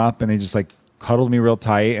picked him up, and they just like cuddled me real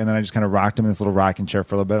tight, and then I just kind of rocked him in this little rocking chair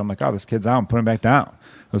for a little bit. I'm like, oh, this kid's out. I'm putting him back down.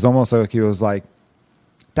 It was almost like he was like,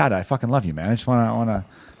 Dad, I fucking love you, man. I just want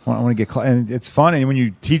to get close. And it's fun. And when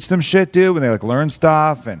you teach them shit, dude, when they like learn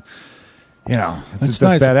stuff, and you know, it's just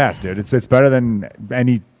nice. badass, dude. It's better than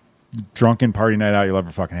any drunken party night out you'll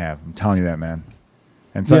ever fucking have. I'm telling you that, man.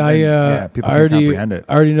 And so, people can comprehend it.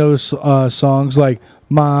 I already know songs like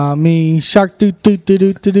 "Mommy Shark do do do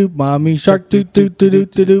do do do," "Mommy Shark do do do do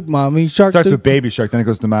do do," "Mommy Shark." Starts with Baby Shark, then it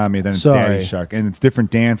goes to Mommy, then it's Sorry. Daddy Shark, and it's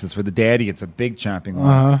different dances. For the daddy, it's a big chomping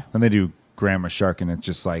one. Then they do Grandma Shark, and it's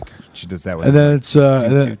just like she does that with. And then it's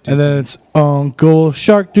and then it's Uncle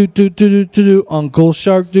Shark do do do do do do, Uncle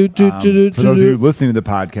Shark do do do do. For those of you listening to the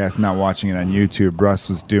podcast, not watching it on YouTube, Russ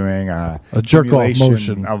was doing a jerk-off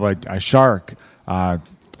simulation motion of a shark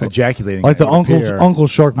ejaculating, like the it would appear Uncle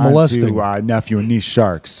Shark molesting onto, nephew and niece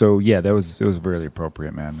sharks. So yeah, it was really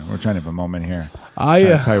appropriate, man. We're trying to have a moment here. I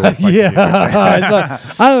tell you what it's like to yeah, do it.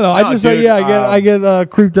 I don't know. I No, just dude, I get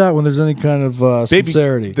creeped out when there's any kind of Baby,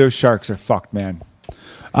 sincerity. those sharks are fucked, man.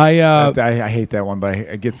 I hate that one, but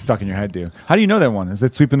it gets stuck in your head, dude. How do you know that one? Is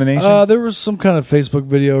it Sweeping the Nation? There was some kind of Facebook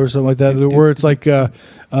video or something like that where it's like,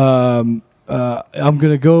 I'm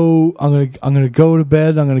gonna go to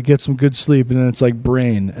bed. I'm gonna get some good sleep, and then it's like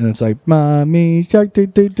Brain, and it's like Mommy Shark.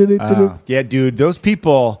 Yeah, dude. Those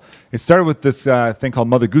people. It started with this thing called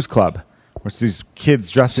Mother Goose Club, which these kids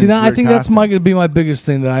dressed in. See, now I weird think costumes. that's gonna be my biggest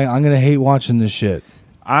thing that I'm gonna hate watching this shit.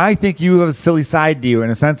 I think you have a silly side to you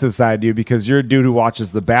and a sensitive side to you because you're a dude who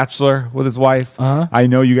watches The Bachelor with his wife. I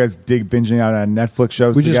know you guys dig binging out on Netflix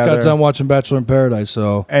shows We together. just got done watching Bachelor in Paradise,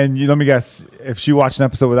 so And let me guess, if she watched an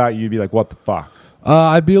episode without you, you'd be like, what the fuck?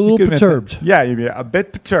 I'd be a little You could admit perturbed. that. Yeah, you'd be a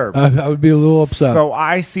bit perturbed. I would be a little upset. So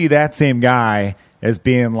I see that same guy as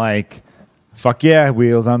being like, fuck yeah,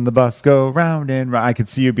 wheels on the bus go round and round. I could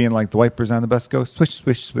see you being like, the wipers on the bus go swish,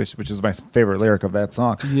 swish, swish, which is my favorite lyric of that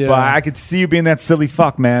song. Yeah. But I could see you being that silly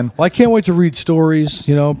fuck, man. Well, I can't wait to read stories,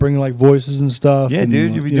 bring like voices and stuff. Yeah, and,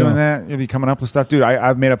 dude, you'll be doing that. You'll be coming up with stuff, dude.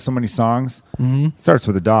 I've made up so many songs. Starts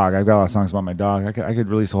with a dog. I've got a lot of songs about my dog. I could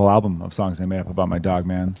release a whole album of songs I made up about my dog,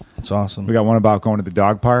 man. It's awesome. We got one about going to the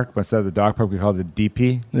dog park, but instead of the dog park, we call it the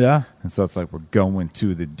DP. Yeah. And so it's like, we're going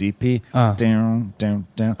to the DP. Uh. Down, down,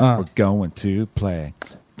 down. We're going to play.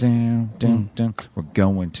 Down, down, down. We're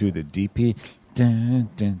going to the DP. Dun,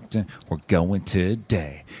 dun, dun. We're going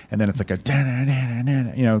today. And then it's like a dun, dun, dun, dun,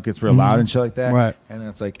 dun, it gets real loud and shit like that. Right. And then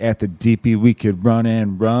it's like, at the DP, we could run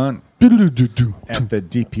and run. At the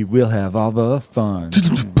DP, we'll have all the fun.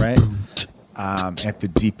 Right? At the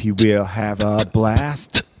DP, we'll have a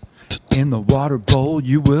blast. In the water bowl,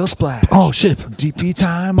 you will splash. Oh, shit. DP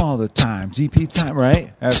time all the time. DP time,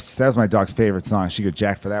 right? That was my dog's favorite song. She got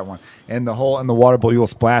jacked for that one. And the water bowl, you will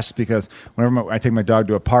splash, because whenever I take my dog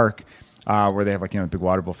to a park where they have like, a big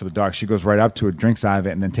water bowl for the dog, she goes right up to it, drinks out of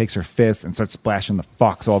it, and then takes her fist and starts splashing the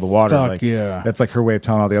fucks all the water. Fuck yeah. That's like her way of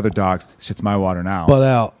telling all the other dogs, shit's my water now. Butt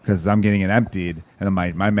out. Because I'm getting it emptied, and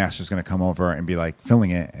then my master's going to come over and be like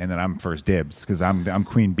filling it, and then I'm first dibs because I'm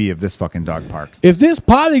queen bee of this fucking dog park. If this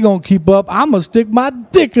potty gonna keep up, I'm gonna stick my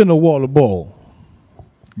dick in the water bowl.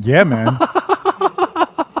 Yeah, man.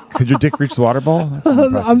 Could your dick reach the water bowl? That's some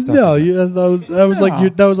impressive stuff. No, that was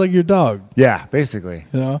like your dog. Yeah, basically.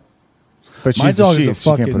 But My dog is a she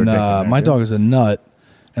can't put her fucking. dick in there, My dude. dog is a nut,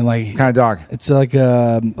 and like What kind of dog? it's like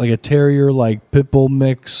a terrier, like pit bull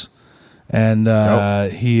mix, and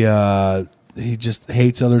Dope. he just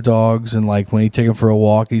hates other dogs, and like when he take him for a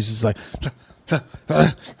walk, he's just like.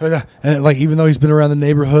 And like, even though he's been around the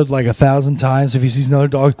neighborhood like 1,000 times, if he sees another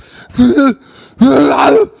dog, and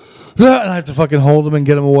I have to fucking hold him and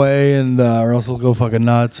get him away, and or else he'll go fucking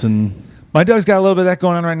nuts. And My dog's got a little bit of that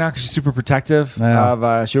going on right now because she's super protective.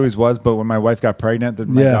 Yeah. She always was, but when my wife got pregnant,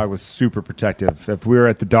 my Yeah. dog was super protective. If we were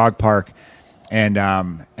at the dog park and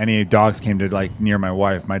any dogs came to like near my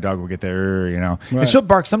wife, my dog would get there, And Right. she'll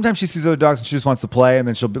bark. Sometimes she sees other dogs and she just wants to play, and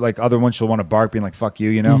then she'll be like, other ones she'll want to bark, being like, "Fuck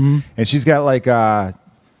you," And she's got like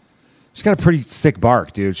she's got a pretty sick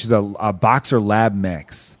bark, dude. She's a boxer lab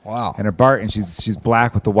mix. Wow. And her bark, and she's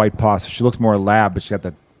black with the white paws, so she looks more lab, but she got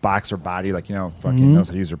the boxer body, like fucking knows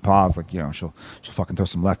how to use her paws, like she'll fucking throw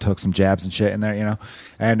some left hooks, some jabs and shit in there,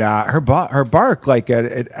 And her bark, like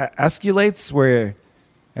it escalates where.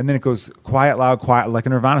 And then it goes quiet, loud, like a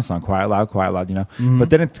Nirvana song, quiet, loud, But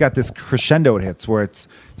then it's got this crescendo it hits where it's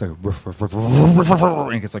like, ruff, ruff, ruff, ruff, ruff, ruff,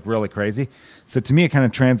 and it gets like really crazy. So to me, it kind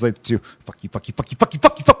of translates to fuck you, fuck you, fuck you, fuck you,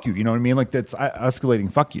 fuck you, fuck you. You know what I mean? Like that's escalating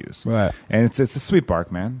fuck yous. Right. And it's a sweet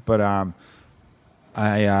bark, man. But I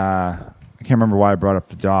can't remember why I brought up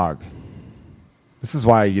the dog. This is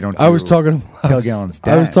why you don't. I was talking. Kilgallen's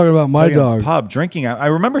dad. I was talking about my Kilgallen's dog. pub drinking. I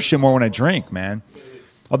remember shit more when I drink, man.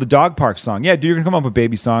 Oh, the dog park song. Yeah, dude, you're gonna come up with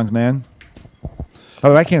baby songs, man.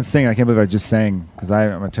 Oh, I can't sing. I can't believe I just sang because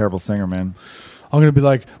I'm a terrible singer, man. I'm going to be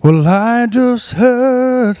like, well, I just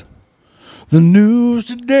heard the news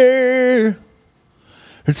today.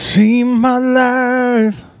 It seemed my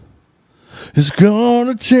life is going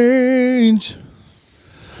to change.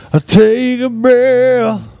 I take a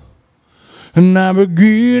breath and I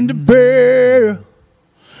begin to bear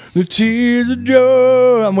the tears of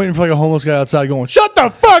joy. I'm waiting for like a homeless guy outside going, shut the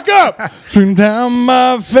fuck up! Swing down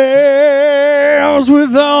my face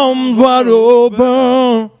with arms wide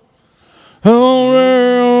open. I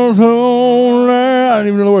don't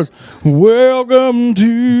even know the words. Welcome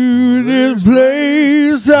to this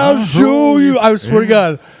place. I'll show you. I swear to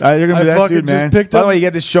God. You're going to be that fucking dude, man. picked By the up. way, you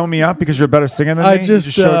got to show me up because you're a better singer than me. You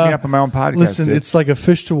just showed me up on my own podcast. Listen, dude. it's like a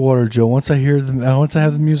fish to water, Joe. Once I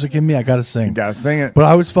have the music in me, I got to sing. You got to sing it. But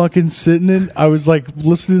I was fucking sitting in. I was like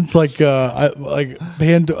listening to like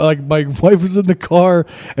my wife was in the car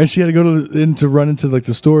and she had to go to run into like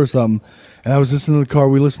the store or something. And I was listening to the car.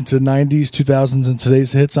 We listened to 90s, 2000s, and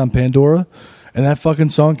today's hits on Pandora. And that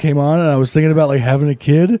fucking song came on, and I was thinking about like having a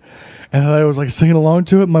kid, and I was like singing along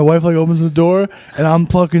to it. My wife like opens the door, and I'm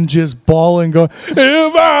fucking just bawling, going,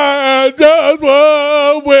 "If I just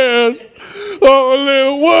were with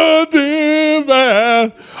only one dear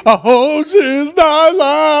man, I hope she's not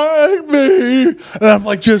like me." And I'm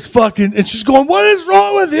like just fucking, and she's going, "What is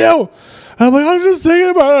wrong with you?" And I'm like, "I'm just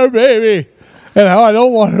thinking about her baby, and how I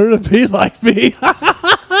don't want her to be like me."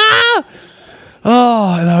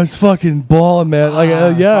 Oh, and I was fucking bawling, man. Like,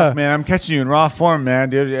 yeah. Fuck, man, I'm catching you in raw form, man,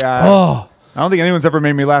 dude. Yeah. Oh, I don't think anyone's ever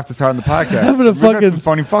made me laugh this hard on the podcast. Having a We've got fucking- some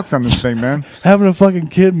funny fucks on this thing, man. having a fucking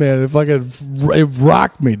kid, man. It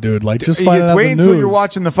rocked me, dude. Like, just finding out Wait the until news. you're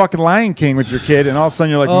watching the fucking Lion King with your kid, and all of a sudden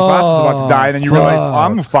you're like, Mufasa's about to die, and then you realize, oh,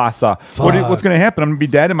 I'm Mufasa. What's going to happen? I'm going to be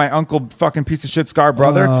dead, and my uncle, fucking piece of shit Scar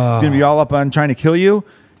brother, is going to be all up on trying to kill you,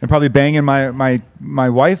 and probably banging my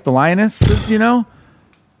wife, the lioness, you know?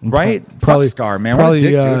 Right? Probably Fuck Scar, man. What a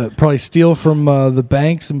dick, dude. Probably steal from the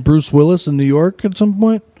banks and Bruce Willis in New York at some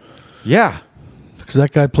point. Yeah. Because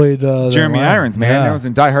that guy played Jeremy that line. Irons, man. Yeah. That was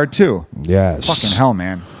in Die Hard 2. Yes. Fucking hell,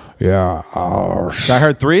 man. Yeah. Die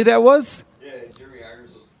Hard 3, that was? Yeah, Jeremy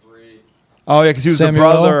Irons was 3. Oh, yeah, because he was Samuel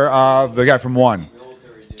the brother of the guy from 1.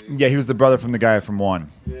 Military dude. Yeah, he was the brother from the guy from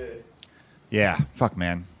 1. Yeah. Yeah. Fuck,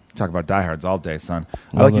 man. Talk about diehards all day, son.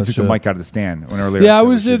 I All like you that took shit. the mic out of the stand when earlier. Yeah, I I said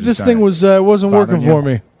we was. should've This just done thing it. was wasn't Bothering working you? for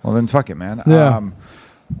me. Well, then fuck it, man. Yeah.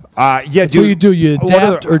 Yeah, That's dude. what you do. You what are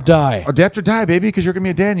adapt or die. Adapt or die, baby, because you're gonna be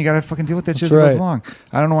a dad and you gotta fucking deal with that shit as it That's goes right. along.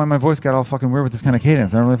 I don't know why my voice got all fucking weird with this kind of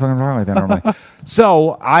cadence. I don't really fucking talk like that normally.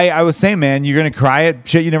 So I was saying, man, you're gonna cry at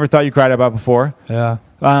shit you never thought you cried about before. Yeah.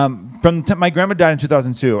 My grandma died in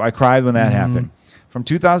 2002. I cried when Mm-hmm. that happened. From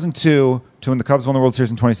 2002 to when the Cubs won the World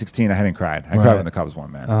Series in 2016, I hadn't cried. I cried Right. when the Cubs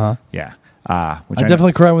won, man. Uh-huh. Yeah. Which I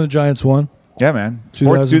definitely cried when the Giants won. Yeah, man.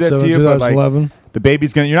 Sports do that to 2007, you, but like 2011. the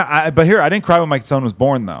baby's gonna. But here, I didn't cry when my son was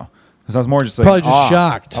born though, because I was more just like Probably just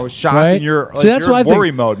shocked, I was shocked, right? and you're See, that's you're what in I worry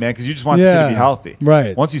think. mode, man, because you just want the kid to be Yeah, healthy.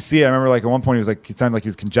 right. Once you see it, I remember like at one point he sounded like he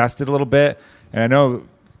was congested a little bit, and I know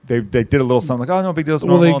they did a little something like, oh no big deal. It's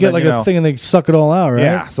Well, normal, they and get then, like you a know, thing and they suck it all out, right?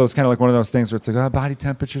 Yeah, so it's kind of like one of those things where it's like, oh, body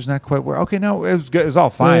temperature's not quite where. Okay, no, it was good. It was all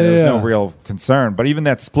fine. Yeah, There was no yeah. real concern. But even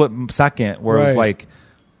that split second where it was Right. like,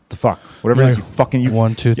 the fuck, whatever it is, Like, you fucking you.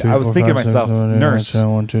 1, 2, 3, I was 4, thinking to 5, 6, myself, 7, 8, 9, nurse,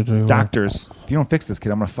 10, 1, 2, 3, 4. doctors, if you don't fix this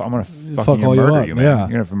kid, I'm gonna fucking Fuck all you murder up, you, man. yeah. You're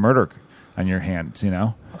gonna have a murder on your hands, you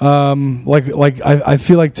know. I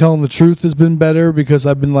feel like telling the truth has been better because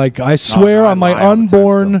I've been like, I swear I on my lie all the time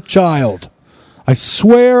unborn child. I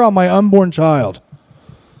swear on my unborn child.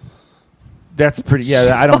 That's pretty.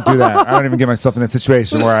 Yeah, I don't do that. I don't even get myself in that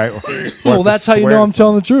situation where I. Well, that's how you know I'm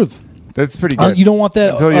telling the truth. That's pretty good. You don't want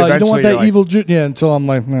that. Until You don't eventually want you're that like- evil. Yeah, until I'm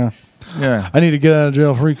like, nah. Yeah. I need to get out of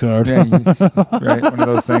jail free card. Yeah, right. One of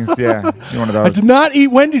those things. Yeah, you're one of I those. did not eat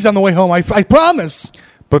Wendy's on the way home. I promise.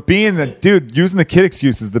 But being the dude, using the kid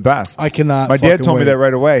excuse is the best. I cannot My dad fucking told me wait. that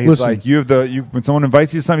right away. He's Listen. like, when someone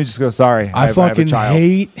invites you to something, you just go, sorry. I have a fucking child.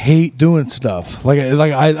 hate doing stuff. Like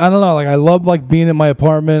I don't know. Like I love like being in my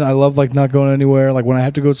apartment. I love like not going anywhere. Like when I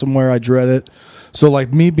have to go somewhere, I dread it. So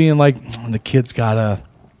like me being like the kid's got a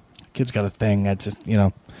thing. That just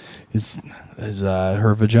is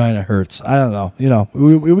her vagina hurts. I don't know.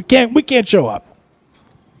 We can't show up.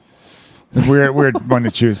 Weird one to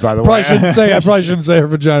choose, by the Probably way. I probably shouldn't say her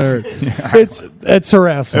vagina hurts. It's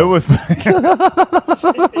harassment. It was.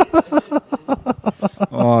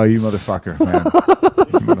 Oh, you motherfucker, man!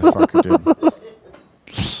 You motherfucker,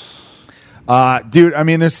 dude. Dude, I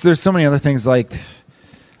mean, there's so many other things. Like,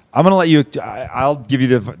 I'm gonna let you. I'll give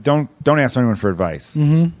you the. Don't ask anyone for advice.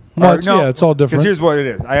 Mm-hmm. Well, it's all different. Because here's what it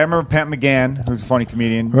is. I remember Pat McGann, who's a funny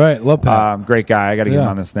comedian. Right, love Pat. Great guy. I got to get him Yeah.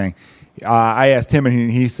 on this thing. I asked him,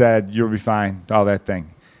 and he said, "You'll be fine." All that thing.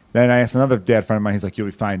 Then I asked another dad friend of mine. He's like, "You'll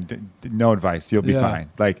be fine. No advice. You'll be Yeah. fine."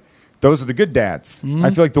 Like, those are the good dads. Mm-hmm.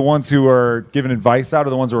 I feel like the ones who are giving advice out are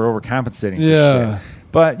the ones who are overcompensating. For Yeah. shit.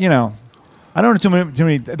 But I don't know too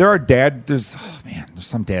many. There are there's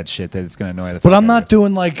some dad shit that it's gonna annoy the. But fuck I'm out not of you.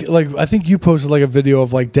 doing like I think you posted like a video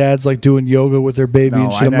of like dads like doing yoga with their baby No,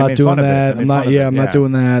 and shit. I I'm not made doing fun of it. I that. made I'm fun not. of Yeah, it, I'm yeah. not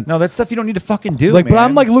doing that. No, that's stuff you don't need to fucking do. Like, man. but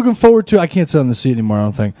I'm like looking forward to. I can't sit on the seat anymore. I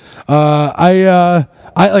don't think.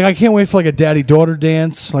 I can't wait for like a daddy daughter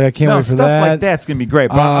dance. Like I can't no wait for stuff that. like that's gonna be great.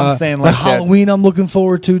 But I'm saying like that. Halloween. I'm looking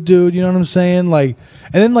forward to, dude. You know what I'm saying? Like,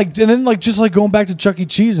 and then just like going back to Chuck E.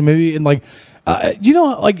 Cheese and maybe in like, in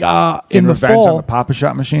the Revenge fall. on the Papa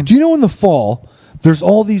Shot machine. Do you know in the fall there's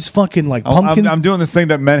all these fucking like pumpkin? I'm doing this thing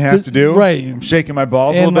that men have to do. Right. I'm shaking my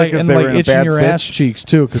balls a and little bit like, because and they like were in a itching bad your sitch. ass cheeks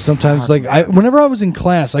too, because sometimes whenever I was in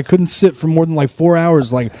class, I couldn't sit for more than like 4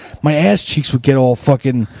 hours. Like my ass cheeks would get all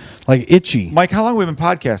fucking like itchy. Mike, how long have we been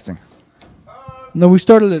podcasting? No, we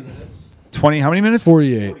started at 20. How many minutes?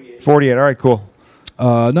 48. 48. All right, cool.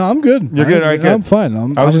 No, I'm good. You're good, all right, good. I'm fine.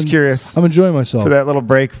 I was just curious. I'm enjoying myself. For that little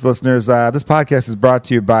break, listeners, this podcast is brought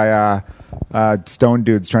to you by Stone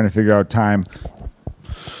Dudes trying to figure out time.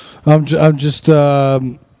 I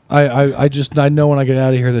know when I get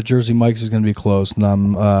out of here that Jersey Mike's is going to be closed, and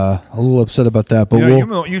I'm a little upset about that. But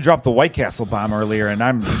You dropped the White Castle bomb earlier, and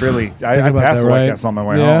I'm really I about passed that, the White right? Castle on my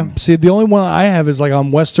way Yeah. home. See, the only one I have is like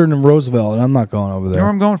on Western and Roosevelt, and I'm not going over You know where there.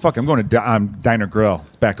 I'm going? Fuck, I'm going to Diner Grill.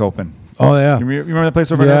 It's back open. Oh yeah, You remember that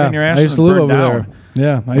place over yeah. in your ass? I used to live over there.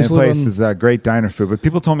 Yeah, I And used the to live place is great diner food, but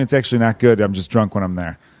people told me it's actually not good. I'm just drunk when I'm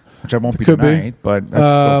there, which I won't be Could be. tonight. But that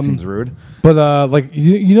still seems rude. But like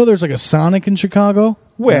you know, there's like a Sonic in Chicago.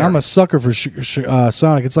 Where? And I'm a sucker for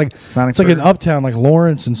Sonic. It's like Sonic it's like an Burger? Uptown, like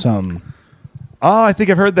Lawrence and something. Oh, I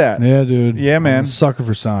think I've heard that. Yeah, dude. Yeah, man. I'm a sucker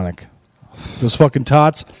for Sonic. Those fucking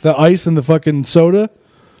tots, the ice and the fucking soda.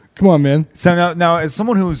 Come on, man. So now, as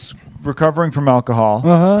someone who's recovering from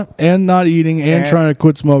alcohol, And not eating and And- trying to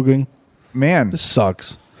quit smoking. man, This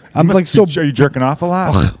sucks. you I'm must like so. Are you jerking off a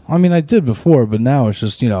lot? I mean, I did before, but now it's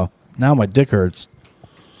just now my dick hurts.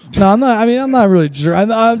 No, I'm not. I mean, I'm not really.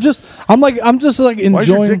 I'm just like enjoying. Why does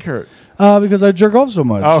your dick hurt? Because I jerk off so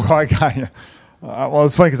much. Oh, I got you. Well,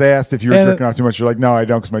 it's funny because I asked if you were And- jerking off too much. You're like, no, I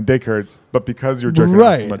don't, because my dick hurts. But because you're jerking off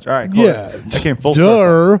Right. so much, all right, cool. Yeah. That came full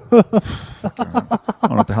circle. Duh. I don't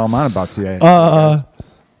know what the hell I'm on about today.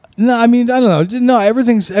 No, I mean, I don't know.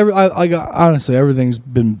 No, honestly, everything's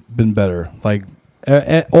been better. Like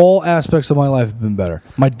all aspects of my life have been better.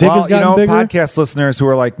 My dick has gotten bigger. podcast listeners who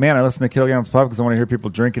are like, man, I listen to Kill Gallon's Pub because I want to hear people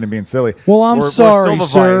drinking and being silly. Well, I'm We're sorry, still the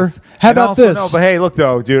sir. vice. How And about also, this? No, but hey, look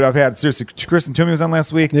though, dude, I've had seriously. Kristen Toomey was on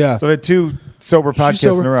last week. Yeah. So I had 2 sober podcasts She's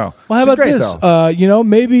sober. in a row. Well, how She's about great, this?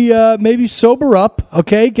 though. Maybe sober up.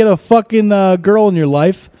 Okay, get a fucking girl in your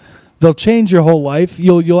life. They'll change your whole life.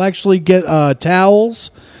 You'll actually get towels,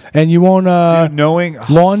 and you won't. Dude, knowing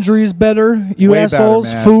Laundry is better. You Way better,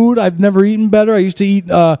 assholes. man. Food. I've never eaten better. I used to eat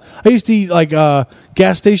like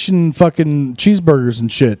gas station fucking cheeseburgers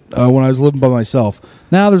and shit when I was living by myself.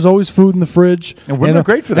 Now there's always food in the fridge. And women are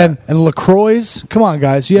great for that. And LaCroix. Come on,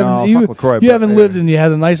 guys. You No, haven't fuck LaCroix, you but, haven't lived and you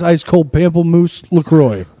had a nice ice cold pamplemousse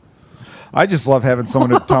LaCroix. I just love having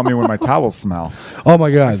someone to tell me when my towels smell. Oh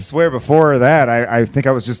my god. I swear before that, I think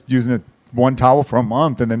I was just using it one towel for a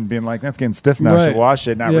month and then being like, that's getting stiff now. I Right. should wash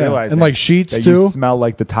it, not Yeah. realizing. And, like, sheets, that too? You smell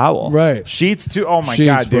like the towel. Right. Sheets too. Oh my Sheets,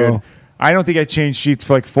 God, dude. bro. I don't think I changed sheets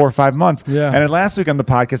for like 4 or 5 months. Yeah. And then last week on the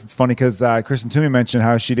podcast, it's funny because Kristen Toomey mentioned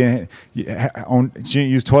how she didn't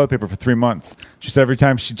use toilet paper for 3 months. She said every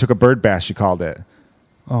time she took a bird bath, she called it.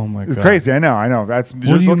 Oh my It's god. crazy. I know. That's What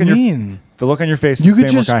do you mean? The look on your face is You the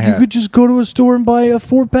could same just look I had. you could just go to a store and buy a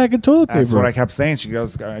 4-pack of toilet paper. That's what I kept saying. She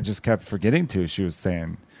goes, I just kept forgetting to. She was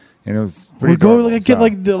saying, and it was pretty. We go adorable, like get so.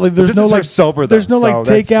 like But there's this no is her like sober. there's though, no like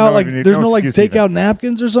so that's takeout like there's no like excuse takeout even.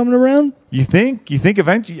 napkins or something around. You think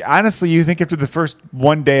eventually? Honestly, you think after the first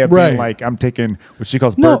one day of Right. being like, I'm taking what she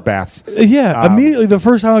calls No. bird baths. Yeah, immediately the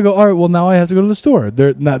first time I go, all right, well now I have to go to the store.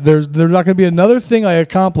 There's not going to be another thing I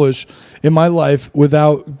accomplish in my life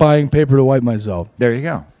without buying paper to wipe myself. There you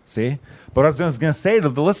go. See, but I was going to say to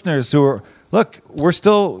the listeners who are, look,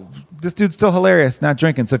 this dude's still hilarious, not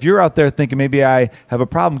drinking. So if you're out there thinking maybe I have a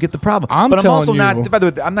problem, get the problem. I'm but I'm also telling you- not. By the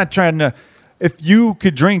way, I'm not trying to. If you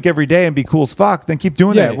could drink every day and be cool as fuck, then keep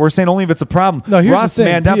doing Yeah. that. We're saying only if it's a problem. No, here's the Ross thing,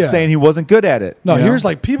 manned up yeah. saying he wasn't good at it. No, you know? here's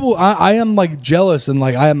like people. I am like jealous and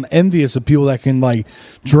like I am envious of people that can like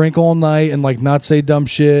drink all night and like not say dumb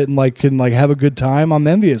shit and like can like have a good time. I'm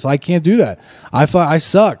envious. I can't do that. I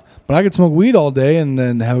suck. But But I could smoke weed all day and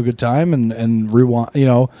then have a good time and rewind,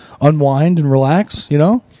 unwind and relax.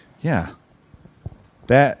 Yeah.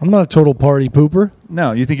 That I'm not a total party pooper.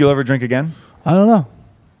 no. You think you'll ever drink again? I don't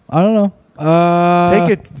know.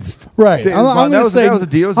 Take it. Right. I'm that gonna was say. a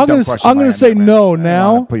deal. It was a I'm dumb gonna. question I'm by gonna end say there, man. no I don't wanna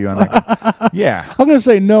now. Put you on that. Yeah. I'm gonna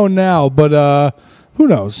say no now, but who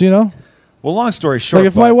knows? Well, long story short, Like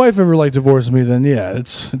if my wife ever divorced me, then yeah,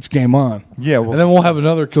 it's game on. yeah, well, And then we'll have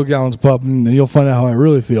another Kilgallen's pup, and you'll find out how I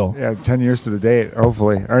really feel. yeah, 10 years to the date,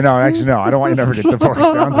 hopefully. Or no, actually, no. I don't want you to never get divorced. I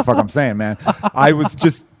don't know what the fuck I'm saying, man. I was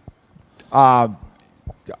just,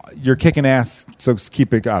 you're kicking ass, so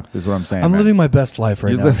keep it up, is what I'm saying. I'm man. living my best life right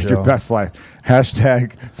You're now, living your Joe. best life.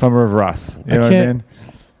 Hashtag Summer of Russ. You know what I can't- mean?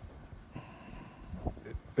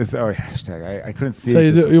 Hashtag. I couldn't see So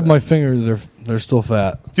it. my fingers, they're still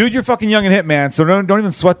fat. Dude, you're fucking young and hip, man. So don't even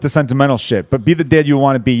sweat the sentimental shit. But be the dad you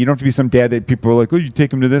want to be. You don't have to be some dad that people are like, oh, you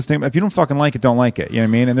take him to this thing. If you don't fucking like it, don't like it. You know what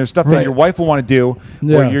I mean? And there's stuff that Right. your wife will want to do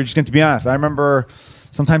where Yeah. you're just going to be honest. I remember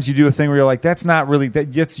sometimes you do a thing where you're like, that's not really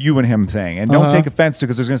that's you and him thing. And don't Uh-huh. take offense to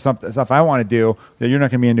because there's going to be stuff I want to do that you're not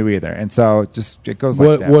going to be into either. And so just it goes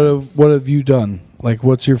like that. What have you done? Like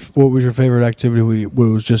what was your favorite activity when it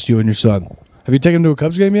was just you and your son? Have you taken him to a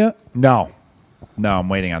Cubs game yet? No, I'm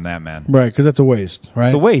waiting on that, man. Right, because that's a waste, right?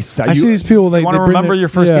 It's a waste. I see these people. They want to bring remember your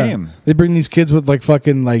first game. They bring these kids with like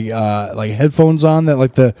fucking like headphones on that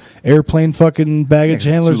like the airplane fucking baggage 'cause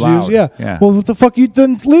it's handlers too loud. use. Yeah. Yeah. Well, what the fuck? You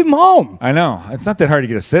didn't leave them home. I know. It's not that hard to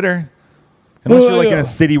get a sitter. Unless you're like in yeah. a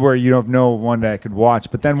city where you don't know one that could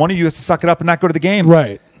watch. But then one of you has to suck it up and not go to the game.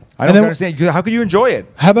 Right. I And don't then- understand. How could you enjoy it?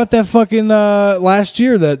 How about that fucking last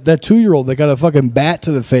year that 2-year-old that got a fucking bat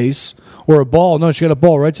to the face or a ball? No, she got a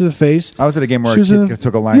ball right to the face. I was at a game where She a was in kid a-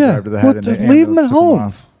 took a line yeah, drive to the head what and the- the leave him ambulance at took him home.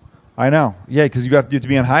 off. I know. Yeah, because you have to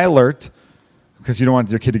be on high alert because you don't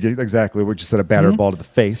want your kid to get exactly what you said, a bat or a ball to the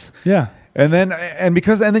face. Yeah. And then you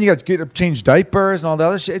got to get change diapers and all the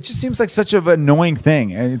other shit. It just seems like such an annoying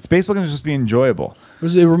thing. And it's baseball can just be enjoyable.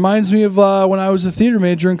 It reminds me of when I was a theater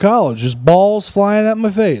major in college. Just balls flying at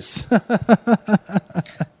my face.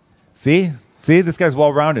 See, this guy's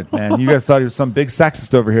well rounded, man. You guys thought he was some big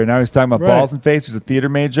sexist over here. Now he's talking about Right. balls and face. He's a theater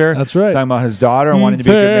major. That's right. He's talking about his daughter and wanting to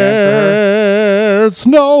be a good man for her. There's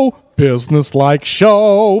no business like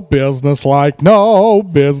show business like no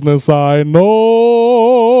business I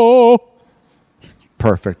know.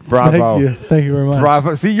 Perfect. Bravo. Thank you very much.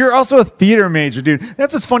 Bravo. See, you're also a theater major, dude.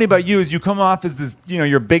 That's what's funny about you is you come off as this,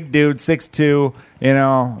 you're a big dude, 6'2",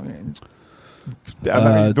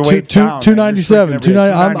 the way it's down, man. You're 297. shrinking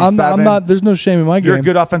every day. I'm not. There's no shame in my game. You're a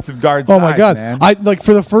good offensive guard. Oh my size, god! man. I like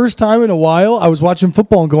for the first time in a while, I was watching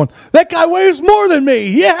football and going, "That guy weighs more than me!"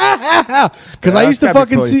 Yeah, because I Yeah, used to that's gotta be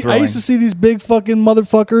fucking really see. I thrilling. used to see these big fucking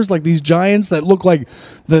motherfuckers, like these giants that look like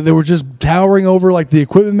they were just towering over like the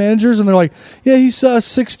equipment managers, and they're like, "Yeah, he's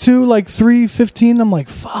 6'2", like 315." I'm like,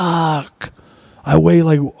 "Fuck." I weigh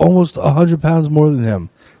like almost 100 pounds more than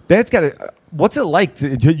him. That's got to. What's it like?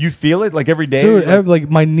 You feel it like every day? Dude, like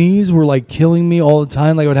my knees were like killing me all the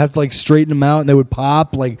time. Like I would have to like straighten them out and they would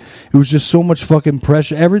pop. Like it was just so much fucking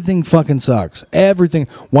pressure. Everything fucking sucks. Everything.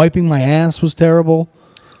 Wiping my ass was terrible.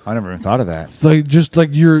 I never even thought of that. Like just like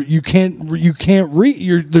you can't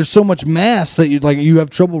reach. There's so much mass that you have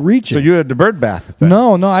trouble reaching. So you had the bird bath. Then.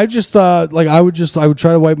 No, I just like I would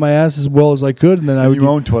try to wipe my ass as well as I could, and then I would You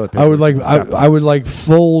own toilet paper, I would like which is a step up. I would like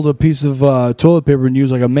fold a piece of toilet paper and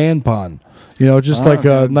use like a man pond. Just like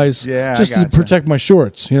a nice, yeah, I just to gotcha. protect my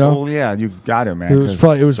shorts. Well, yeah, you got it, man. It was 'cause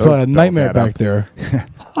probably those a bills nightmare add back up. there.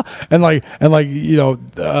 and the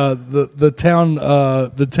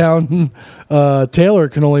town tailor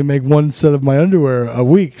can only make one set of my underwear a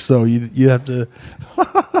week, so you have to.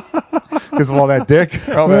 Because of all that dick,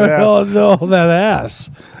 all that ass. Oh no, that ass.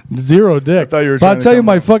 Zero dick. thought you were but I'll trying to tell you, come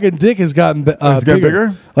my up. fucking dick has gotten It's gotten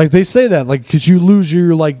bigger? Like they say that, like because you lose your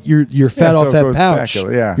fat so off it that goes pouch, back,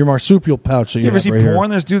 yeah. your marsupial pouch. That You ever have see right porn? here.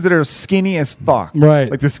 There's dudes that are skinny as fuck.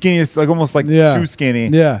 Right. Like the skinniest, like almost like Yeah. too skinny.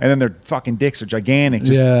 Yeah. And then their fucking dicks are gigantic.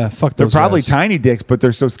 Just, Yeah, fuck They're those probably guys. tiny dicks, but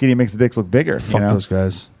they're so skinny it makes the dicks look bigger. Fuck those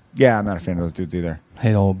guys. Yeah, I'm not a fan of those dudes either.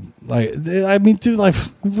 Hey, I mean, dude, like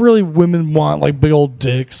really, women want like big old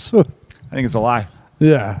dicks. I think it's a lie.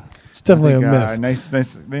 Yeah, it's definitely I think, a myth. nice,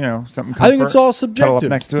 something. I think it's all Cuddle up subjective.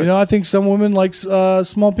 next to it. I think some women like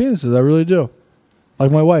small penises. I really do.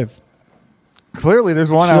 Like my wife. Clearly,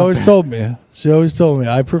 there's one She out always there. told me.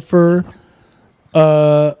 I prefer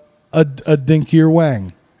a dinkier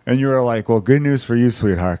wang. And you were like, well, good news for you,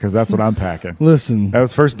 sweetheart, because that's what I'm packing. Listen, That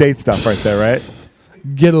was first date stuff right there, right?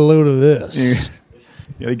 get a load of this.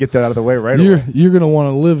 You got to get that out of the way right away. You're gonna want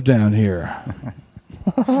to live down here.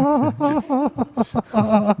 I'm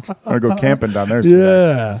going to go camping down there. sweetheart.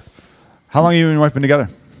 Yeah. How long have you and your wife been together?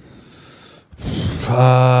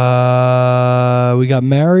 We got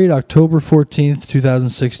married October 14th,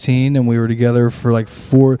 2016, and we were together for like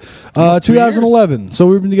 2011. So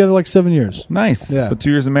we've been together like 7 years. Nice. Yeah. But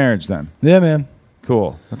 2 years of marriage then. Yeah, man.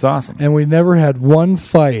 Cool. That's awesome. And we never had one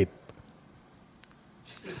fight.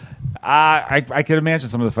 I could imagine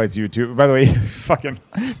some of the fights you would do. By the way, fucking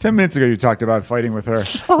 10 minutes ago you talked about fighting with her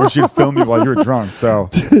where she filmed you while you were drunk. So,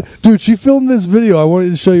 Dude, she filmed this video. I wanted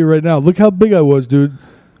to show you right now. Look how big I was, dude.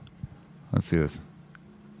 let's see this.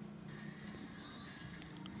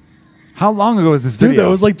 How long ago was this Dude, video? that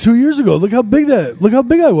was like 2 years ago. Look how big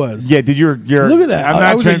I was. Yeah, dude, you're Look at that. I'm I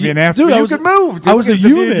not was trying a to be an u- ass, dude, but I you was could a- move. Dude. I was Look a at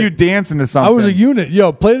this video of unit. You dancing to something. I was a unit.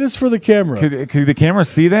 Yo, play this for the camera. Could the camera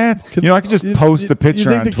see that? I could just post the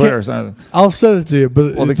picture on Twitter or something. I'll send it to you,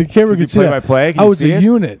 but Well, if the camera could you could see play that. by play? Can I you was see a it?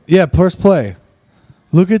 unit. Yeah, press play.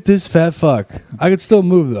 Look at this fat fuck. I could still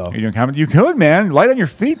move though. Are you doing comment? You could, man. Light on your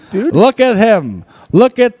feet, dude. Look at him.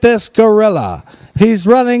 Look at this gorilla. He's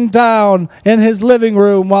running down in his living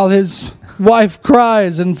room while his wife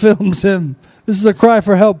cries and films him. This is a cry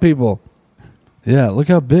for help, people. Yeah, look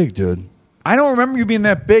how big, dude. I don't remember you being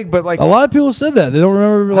that big, but like A lot of people said that. They don't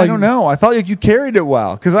remember. Like, I don't know. I felt like you carried it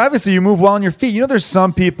well because obviously you move well on your feet. You know, there's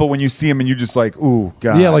some people when you see them and you just like, ooh,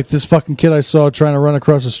 God. Yeah, like this fucking kid I saw trying to run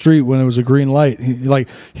across the street when it was a green light.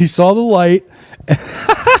 He saw the light.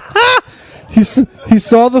 he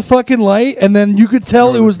saw the fucking light, and then you could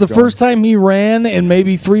tell it was the first time he ran in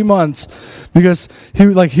maybe 3 months because he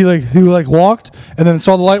walked and then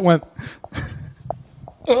saw the light, went.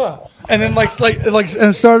 And then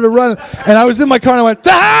and started to run, and I was in my car and I went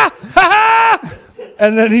ha ha,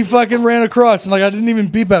 and then he fucking ran across, and like I didn't even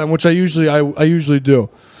beep at him, which I usually do,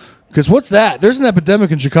 because what's that? There's an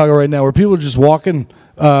epidemic in Chicago right now where people are just walking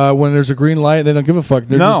when there's a green light, they don't give a fuck.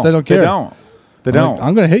 They don't care. They don't.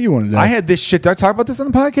 I'm gonna hit you one day. I had this shit. Did I talk about this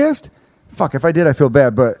on the podcast? Fuck, if I did, I feel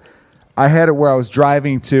bad. But I had it where I was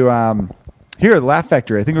driving to here at the Laugh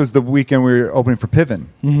Factory. I think it was the weekend we were opening for Piven.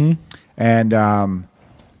 Mm-hmm. And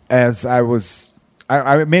as I was,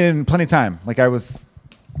 I made it in plenty of time. Like I was,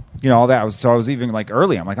 all that. I was even like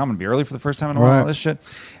early. I'm like, I'm gonna be early for the first time in a while. All this shit.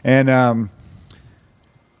 And all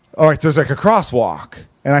right, so there's like a crosswalk,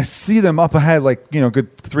 and I see them up ahead, like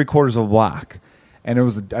good 3/4 of a block. And it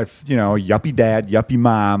was a yuppie dad, yuppie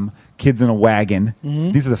mom, kids in a wagon.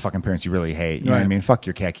 Mm-hmm. These are the fucking parents you really hate. You know what I mean? Fuck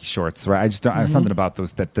your khaki shorts, right? I just don't. I have something about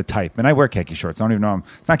those the type, and I wear khaki shorts. I don't even know them.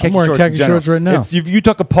 It's not khaki shorts. I'm wearing khaki shorts right now. It's, you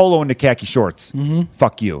took a polo into khaki shorts. Mm-hmm.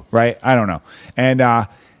 Fuck you, right? I don't know. And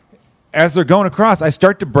as they're going across, I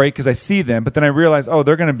start to brake because I see them, but then I realize, oh,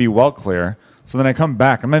 they're going to be well clear. So then I come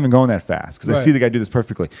back. I'm not even going that fast because I see the guy do this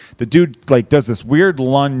perfectly. The dude like does this weird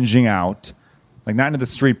lunging out, like not into the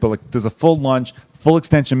street, but like does a full lunge. Full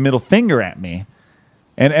extension middle finger at me.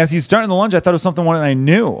 And as he's starting the lunge, I thought it was something I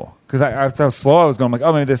knew. Because I was so slow, I was going like,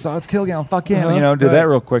 oh, maybe this, it's Killgallon, fuck him. Did that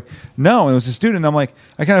real quick. No, it was a student. I'm like,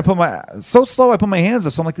 I kind of put I put my hands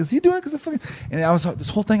up. So I'm like, is he doing it? Because I fucking, and I was, this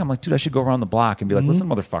whole thing, I'm like, dude, I should go around the block and be like, listen,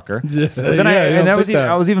 motherfucker. But then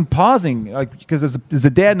I was even pausing, like, because as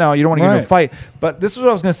a dad now, you don't want to get into a fight. But this is what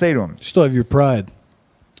I was going to say to him. You still have your pride.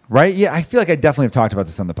 Right? Yeah, I feel like I definitely have talked about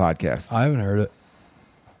this on the podcast. I haven't heard it.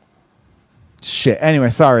 Shit.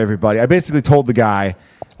 Anyway, sorry everybody. I basically told the guy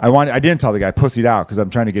I didn't tell the guy. I pussied out because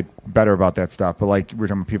I'm trying to get better about that stuff. But like we're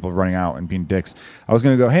talking about people running out and being dicks. I was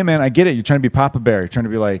gonna go, hey man, I get it. You're trying to be Papa Bear. You're trying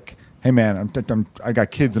to be like, hey man, I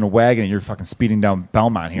got kids in a wagon and you're fucking speeding down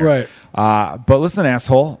Belmont here. Right. But listen,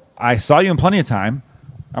 asshole, I saw you in plenty of time.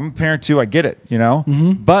 I'm a parent too. I get it.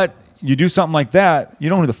 Mm-hmm. But you do something like that, you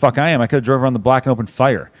don't know who the fuck I am. I could have drove around the block and opened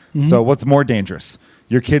fire. Mm-hmm. So what's more dangerous?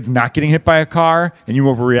 Your kid's not getting hit by a car and you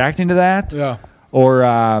overreacting to that? Yeah.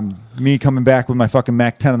 Or me coming back with my fucking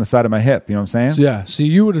Mac 10 on the side of my hip. You know what I'm saying? So, yeah. See,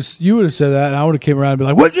 you would have said that, and I would have came around and be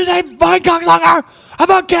like, "What did you say, fucking cocksucker? I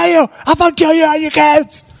fucking kill you! I fucking kill you and your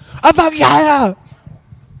kids! I fucking kill you!"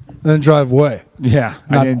 And then drive away. Yeah,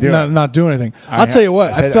 I didn't do it. Not do anything. I'll tell you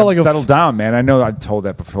what. I felt like settle down, man. I know I told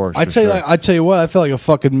that before. I tell you what. I felt like a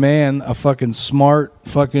fucking man, a fucking smart,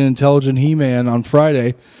 fucking intelligent He-Man on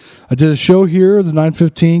Friday. I did a show here. The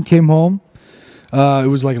 9:15 came home. It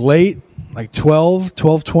was like late. Like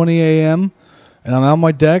 12:20 a.m. and I'm on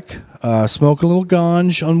my deck, smoking a little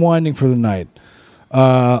ganj, unwinding for the night.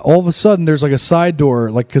 All of a sudden, there's like a side door,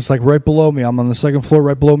 because right below me, I'm on the second floor,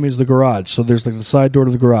 right below me is the garage. So there's like the side door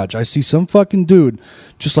to the garage. I see some fucking dude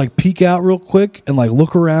just like peek out real quick and like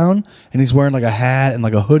look around, and he's wearing like a hat and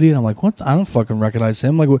like a hoodie, and I'm like, what? I don't fucking recognize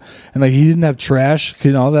him. Like, and like he didn't have trash.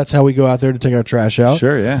 That's how we go out there to take our trash out.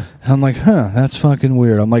 Sure, yeah. And I'm like, that's fucking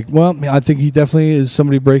weird. I'm like, well, I think he definitely is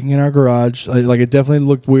somebody breaking in our garage. Like it definitely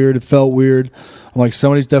looked weird. It felt weird. I'm like,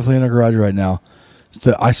 somebody's definitely in our garage right now.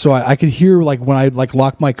 I could hear like when I like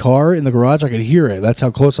lock my car in the garage, I could hear it. That's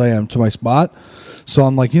how close I am to my spot. So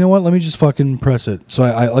I'm like, you know what? Let me just fucking press it. So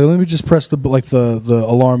I let me just press the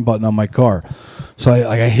alarm button on my car. So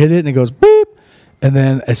I hit it and it goes beep. And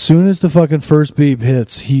then as soon as the fucking first beep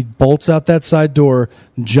hits, he bolts out that side door,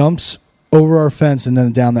 jumps over our fence and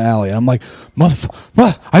then down the alley. And I'm like,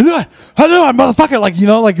 motherfucker, I knew it, motherfucker. Like, you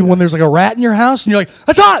know, like when there's like a rat in your house and you're like,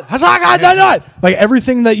 I saw it. I know it. Like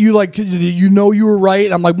everything that you like, you know, you were right.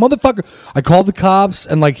 And I'm like, motherfucker. I called the cops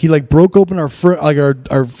and like he like broke open our front, like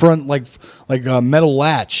our front, like metal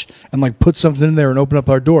latch and like put something in there and opened up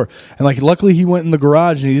our door. And like luckily he went in the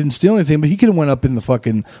garage and he didn't steal anything, but he could have went up in the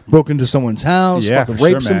fucking, broke into someone's house, fucking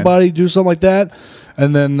rape somebody, do something like that.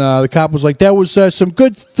 And then the cop was like, "That was some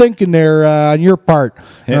good thinking there on your part."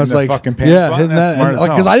 And I was like, "Yeah, hitting that,"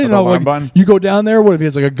 because I didn't know. Like, you go down there, what if he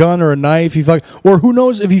has like a gun or a knife? Or who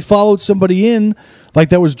knows if he followed somebody in, like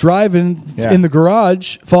that was driving in the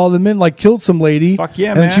garage, followed them in, like killed some lady. Fuck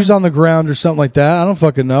yeah, and then she's on the ground or something like that. I don't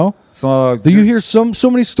fucking know. So do you hear so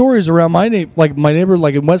many stories around my neighbor,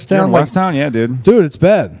 like in West Town? West Town, yeah, dude. Dude, it's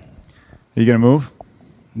bad. Are you gonna move?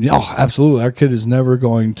 Yeah, oh, absolutely. Our kid is never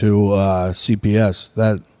going to CPS.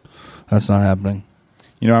 That's not happening.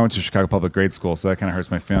 You know, I went to Chicago Public Grade School, so that kind of hurts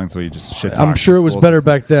my feelings. So you just shit. I'm sure it was better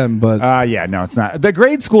back then, but yeah, no, it's not. The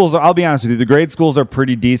grade schools, I'll be honest with you, the grade schools are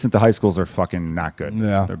pretty decent. The high schools are fucking not good.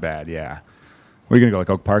 Yeah, they're bad. Yeah, where you gonna go? Like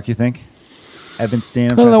Oak Park? You think? Evanston?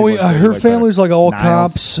 I don't know. Her family's like all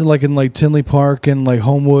Niles. Cops, like in like Tinley Park and like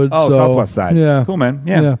Homewood. Oh, so, Southwest side. Yeah, cool, man.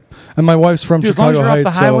 Yeah. And my wife's from Chicago as long as you're Heights.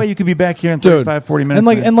 Off the highway, you could be back here in 35, 40 minutes.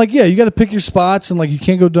 And like yeah, you got to pick your spots and like you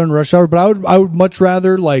can't go during rush hour. But I would much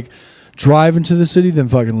rather like drive into the city than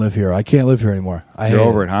fucking live here. I can't live here anymore. You're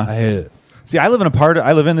over it, huh? I hate it. See, I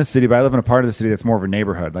live in this city, but I live in a part of the city that's more of a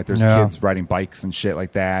neighborhood. Like there's kids riding bikes and shit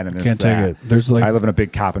like that. And there's can't take it. There's like I live in a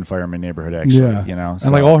big cop and fireman neighborhood, actually. You know, so.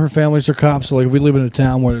 And like all her families are cops. So like if we live in a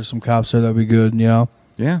town where there's some cops there, that'd be good. You know.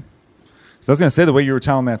 Yeah. So I was gonna say the way you were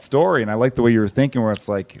telling that story, and I like the way you were thinking, where it's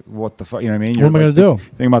like, what the fuck, you know what I mean? What am I gonna do?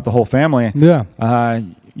 Thinking about the whole family. Yeah.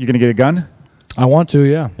 You gonna get a gun? I want to,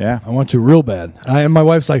 yeah. Yeah. I want to real bad. And my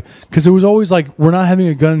wife's like, because it was always like, we're not having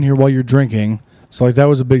a gun in here while you're drinking. So like that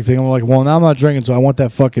was a big thing. I'm like, well, now I'm not drinking, so I want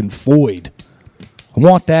that fucking Floyd. I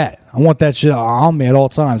want that. I want that shit on me at all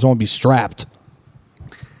times. I want to be strapped.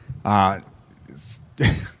 I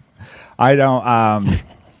don't.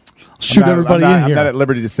 Shoot everybody in here. I'm not at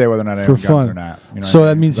liberty to say whether or not I own guns or not. You know so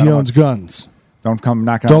that means he owns guns. Don't come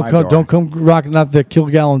knocking on my door. Don't come rocking out the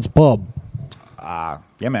Kilgallen's pub.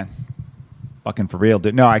 Yeah, man. Fucking for real,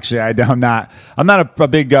 dude. No, actually, I'm not a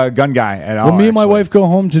big gun guy at all. When me and my wife go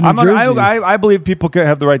home to New Jersey. I believe people could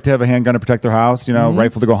have the right to have a handgun to protect their house, you know,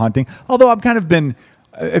 rifle to go hunting. Although I've kind of been,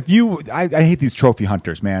 I hate these trophy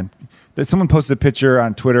hunters, man. Someone posted a picture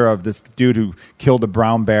on Twitter of this dude who killed a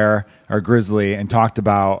brown bear or grizzly and talked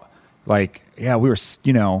about, like, yeah, we were,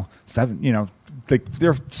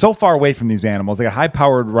 they're so far away from these animals. They got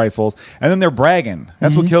high-powered rifles, and then they're bragging.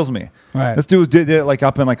 That's what kills me. Right. This dude did it like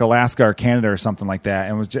up in like Alaska or Canada or something like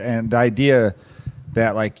that, and the idea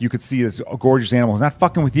that like you could see this gorgeous animal who's not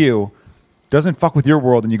fucking with you, doesn't fuck with your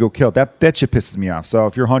world, and you go kill it. That shit pisses me off. So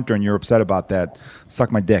if you're a hunter and you're upset about that,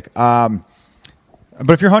 suck my dick.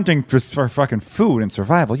 But if you're hunting for fucking food and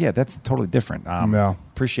survival, yeah, that's totally different.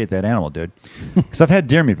 Appreciate that animal, dude. Because I've had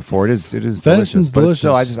deer meat before. It is delicious. But it's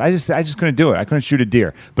still, I just couldn't do it. I couldn't shoot a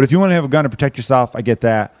deer. But if you want to have a gun to protect yourself, I get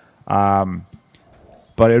that.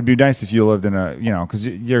 But it would be nice if you lived in a, because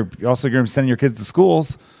you're also going to be sending your kids to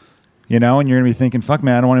schools, and you're going to be thinking, fuck,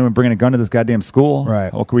 man, I don't want anyone bringing a gun to this goddamn school.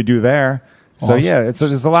 Right. What can we do there? So, yeah,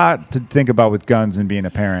 there's a lot to think about with guns and being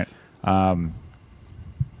a parent.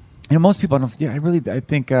 Most people, I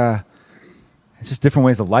think it's just different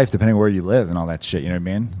ways of life depending where you live and all that shit. You know what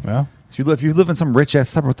I mean? Yeah. If you live in some rich ass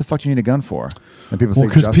suburb, what the fuck do you need a gun for? And people say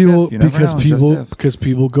because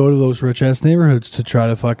people go to those rich ass neighborhoods to try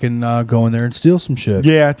to fucking go in there and steal some shit.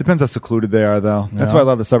 Yeah, it depends how secluded they are, though. That's why a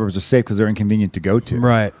lot of the suburbs are safe because they're inconvenient to go to.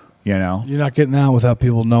 Right. You're not getting out without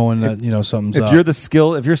people knowing that something's up.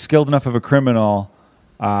 If you're skilled enough of a criminal,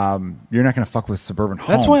 you're not going to fuck with suburban homes.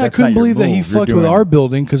 That's why I couldn't believe that he fucked with our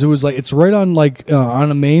building, because it was like it's right on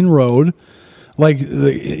on a main road, like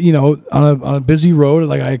on a busy road.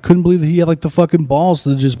 Like I couldn't believe that he had like the fucking balls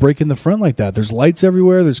to just break in the front like that. There's lights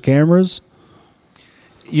everywhere. There's cameras.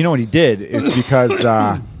 You know what he did? It's because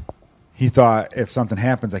he thought if something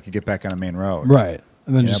happens, I could get back on a main road. Right.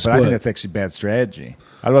 And then just but I think that's actually bad strategy.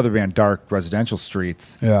 I'd rather be on dark residential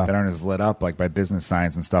streets that aren't as lit up like by business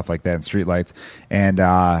signs and stuff like that and street lights and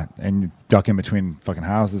duck in between fucking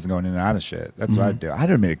houses and going in and out of shit. That's what I'd do. I'd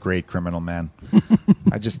have made a great criminal, man.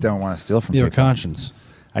 I just don't want to steal from people. You have a conscience.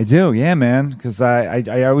 I do, yeah, man. Because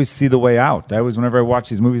I always see the way out. I always, whenever I watch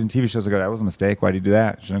these movies and TV shows, I go, "That was a mistake. Why did you do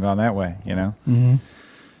that? Shouldn't have gone that way." You know. Mm-hmm.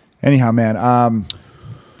 Anyhow, man,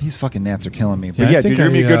 these fucking gnats are killing me. But Yeah, I yeah, think dude,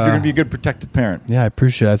 you're gonna be a I, good protective parent. Yeah, I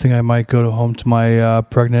appreciate it. I think I might go home to my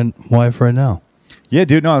pregnant wife right now. Yeah,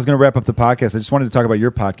 dude. No, I was gonna wrap up the podcast. I just wanted to talk about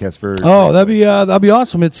your podcast for. Oh, that'd be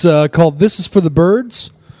awesome. It's called "This Is for the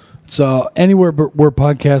Birds." It's anywhere where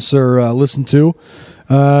podcasts are listened to.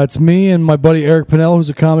 It's me and my buddy Eric Pinnell, who's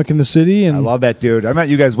a comic in the city, and I love that dude. I met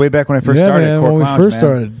you guys way back when I first yeah, started. man, Cork when we Lounge, first man.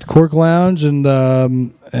 started Cork Lounge, and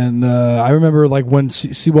I remember like when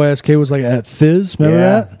CYSK was like at Fizz.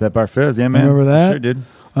 Remember that Bar Fizz? Yeah, man. Remember that? Sure did.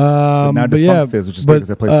 that? Now defunct Fizz, which is good because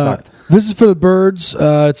that place sucked. This is for the birds.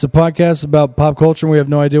 It's a podcast about pop culture, and we have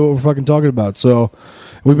no idea what we're fucking talking about. So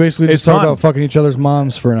we basically just It's talk fun. about fucking each other's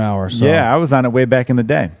moms for an hour. So. Yeah, I was on it way back in the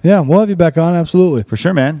day. Yeah, we'll have you back on, absolutely. For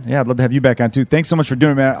sure, man. Yeah, I'd love to have you back on too. Thanks so much for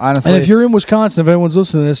doing it, man. Honestly. And if you're in Wisconsin, if anyone's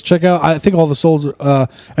listening to this, check out, I think all the sold,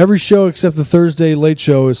 every show except the Thursday late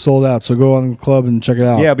show is sold out. So go on the club and check it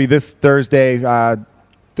out. yeah, it'll be this Thursday, the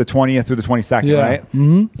 20th through the 22nd, Yeah. right?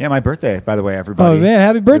 Mm-hmm. Yeah, my birthday, by the way, everybody. Oh, man,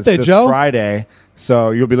 happy birthday, this Joe. Friday.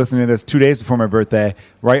 So you'll be listening to this 2 days before my birthday.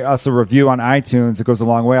 Write us a review on iTunes. It goes a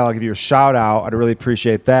long way. I'll give you a shout out. I'd really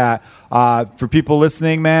appreciate that. For people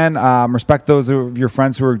listening, man, respect those of your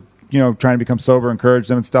friends who are, trying to become sober, encourage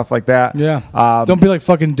them and stuff like that. Yeah. Um, Don't be like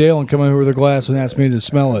fucking Dale and come in with a glass and ask me to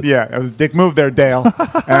smell it. Yeah, it was a dick move there, Dale.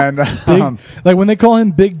 And Big, like when they call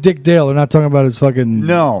him Big Dick Dale, they're not talking about his fucking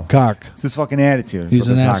no cock. It's his fucking attitude. is He's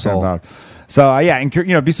what an they're asshole. talking about. So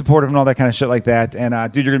yeah, be supportive and all that kind of shit like that. And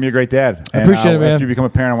dude, you're gonna be a great dad. I appreciate it, man. After you become a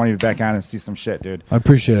parent, I want you back on and see some shit, dude. I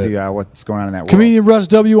appreciate see it. what's going on in that world. Comedian Russ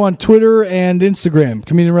W on Twitter and Instagram.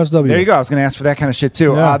 Comedian Russ W. There you go. I was gonna ask for that kind of shit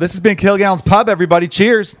too. Yeah. This has been Kill Gallon's Pub, everybody.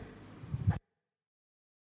 Cheers.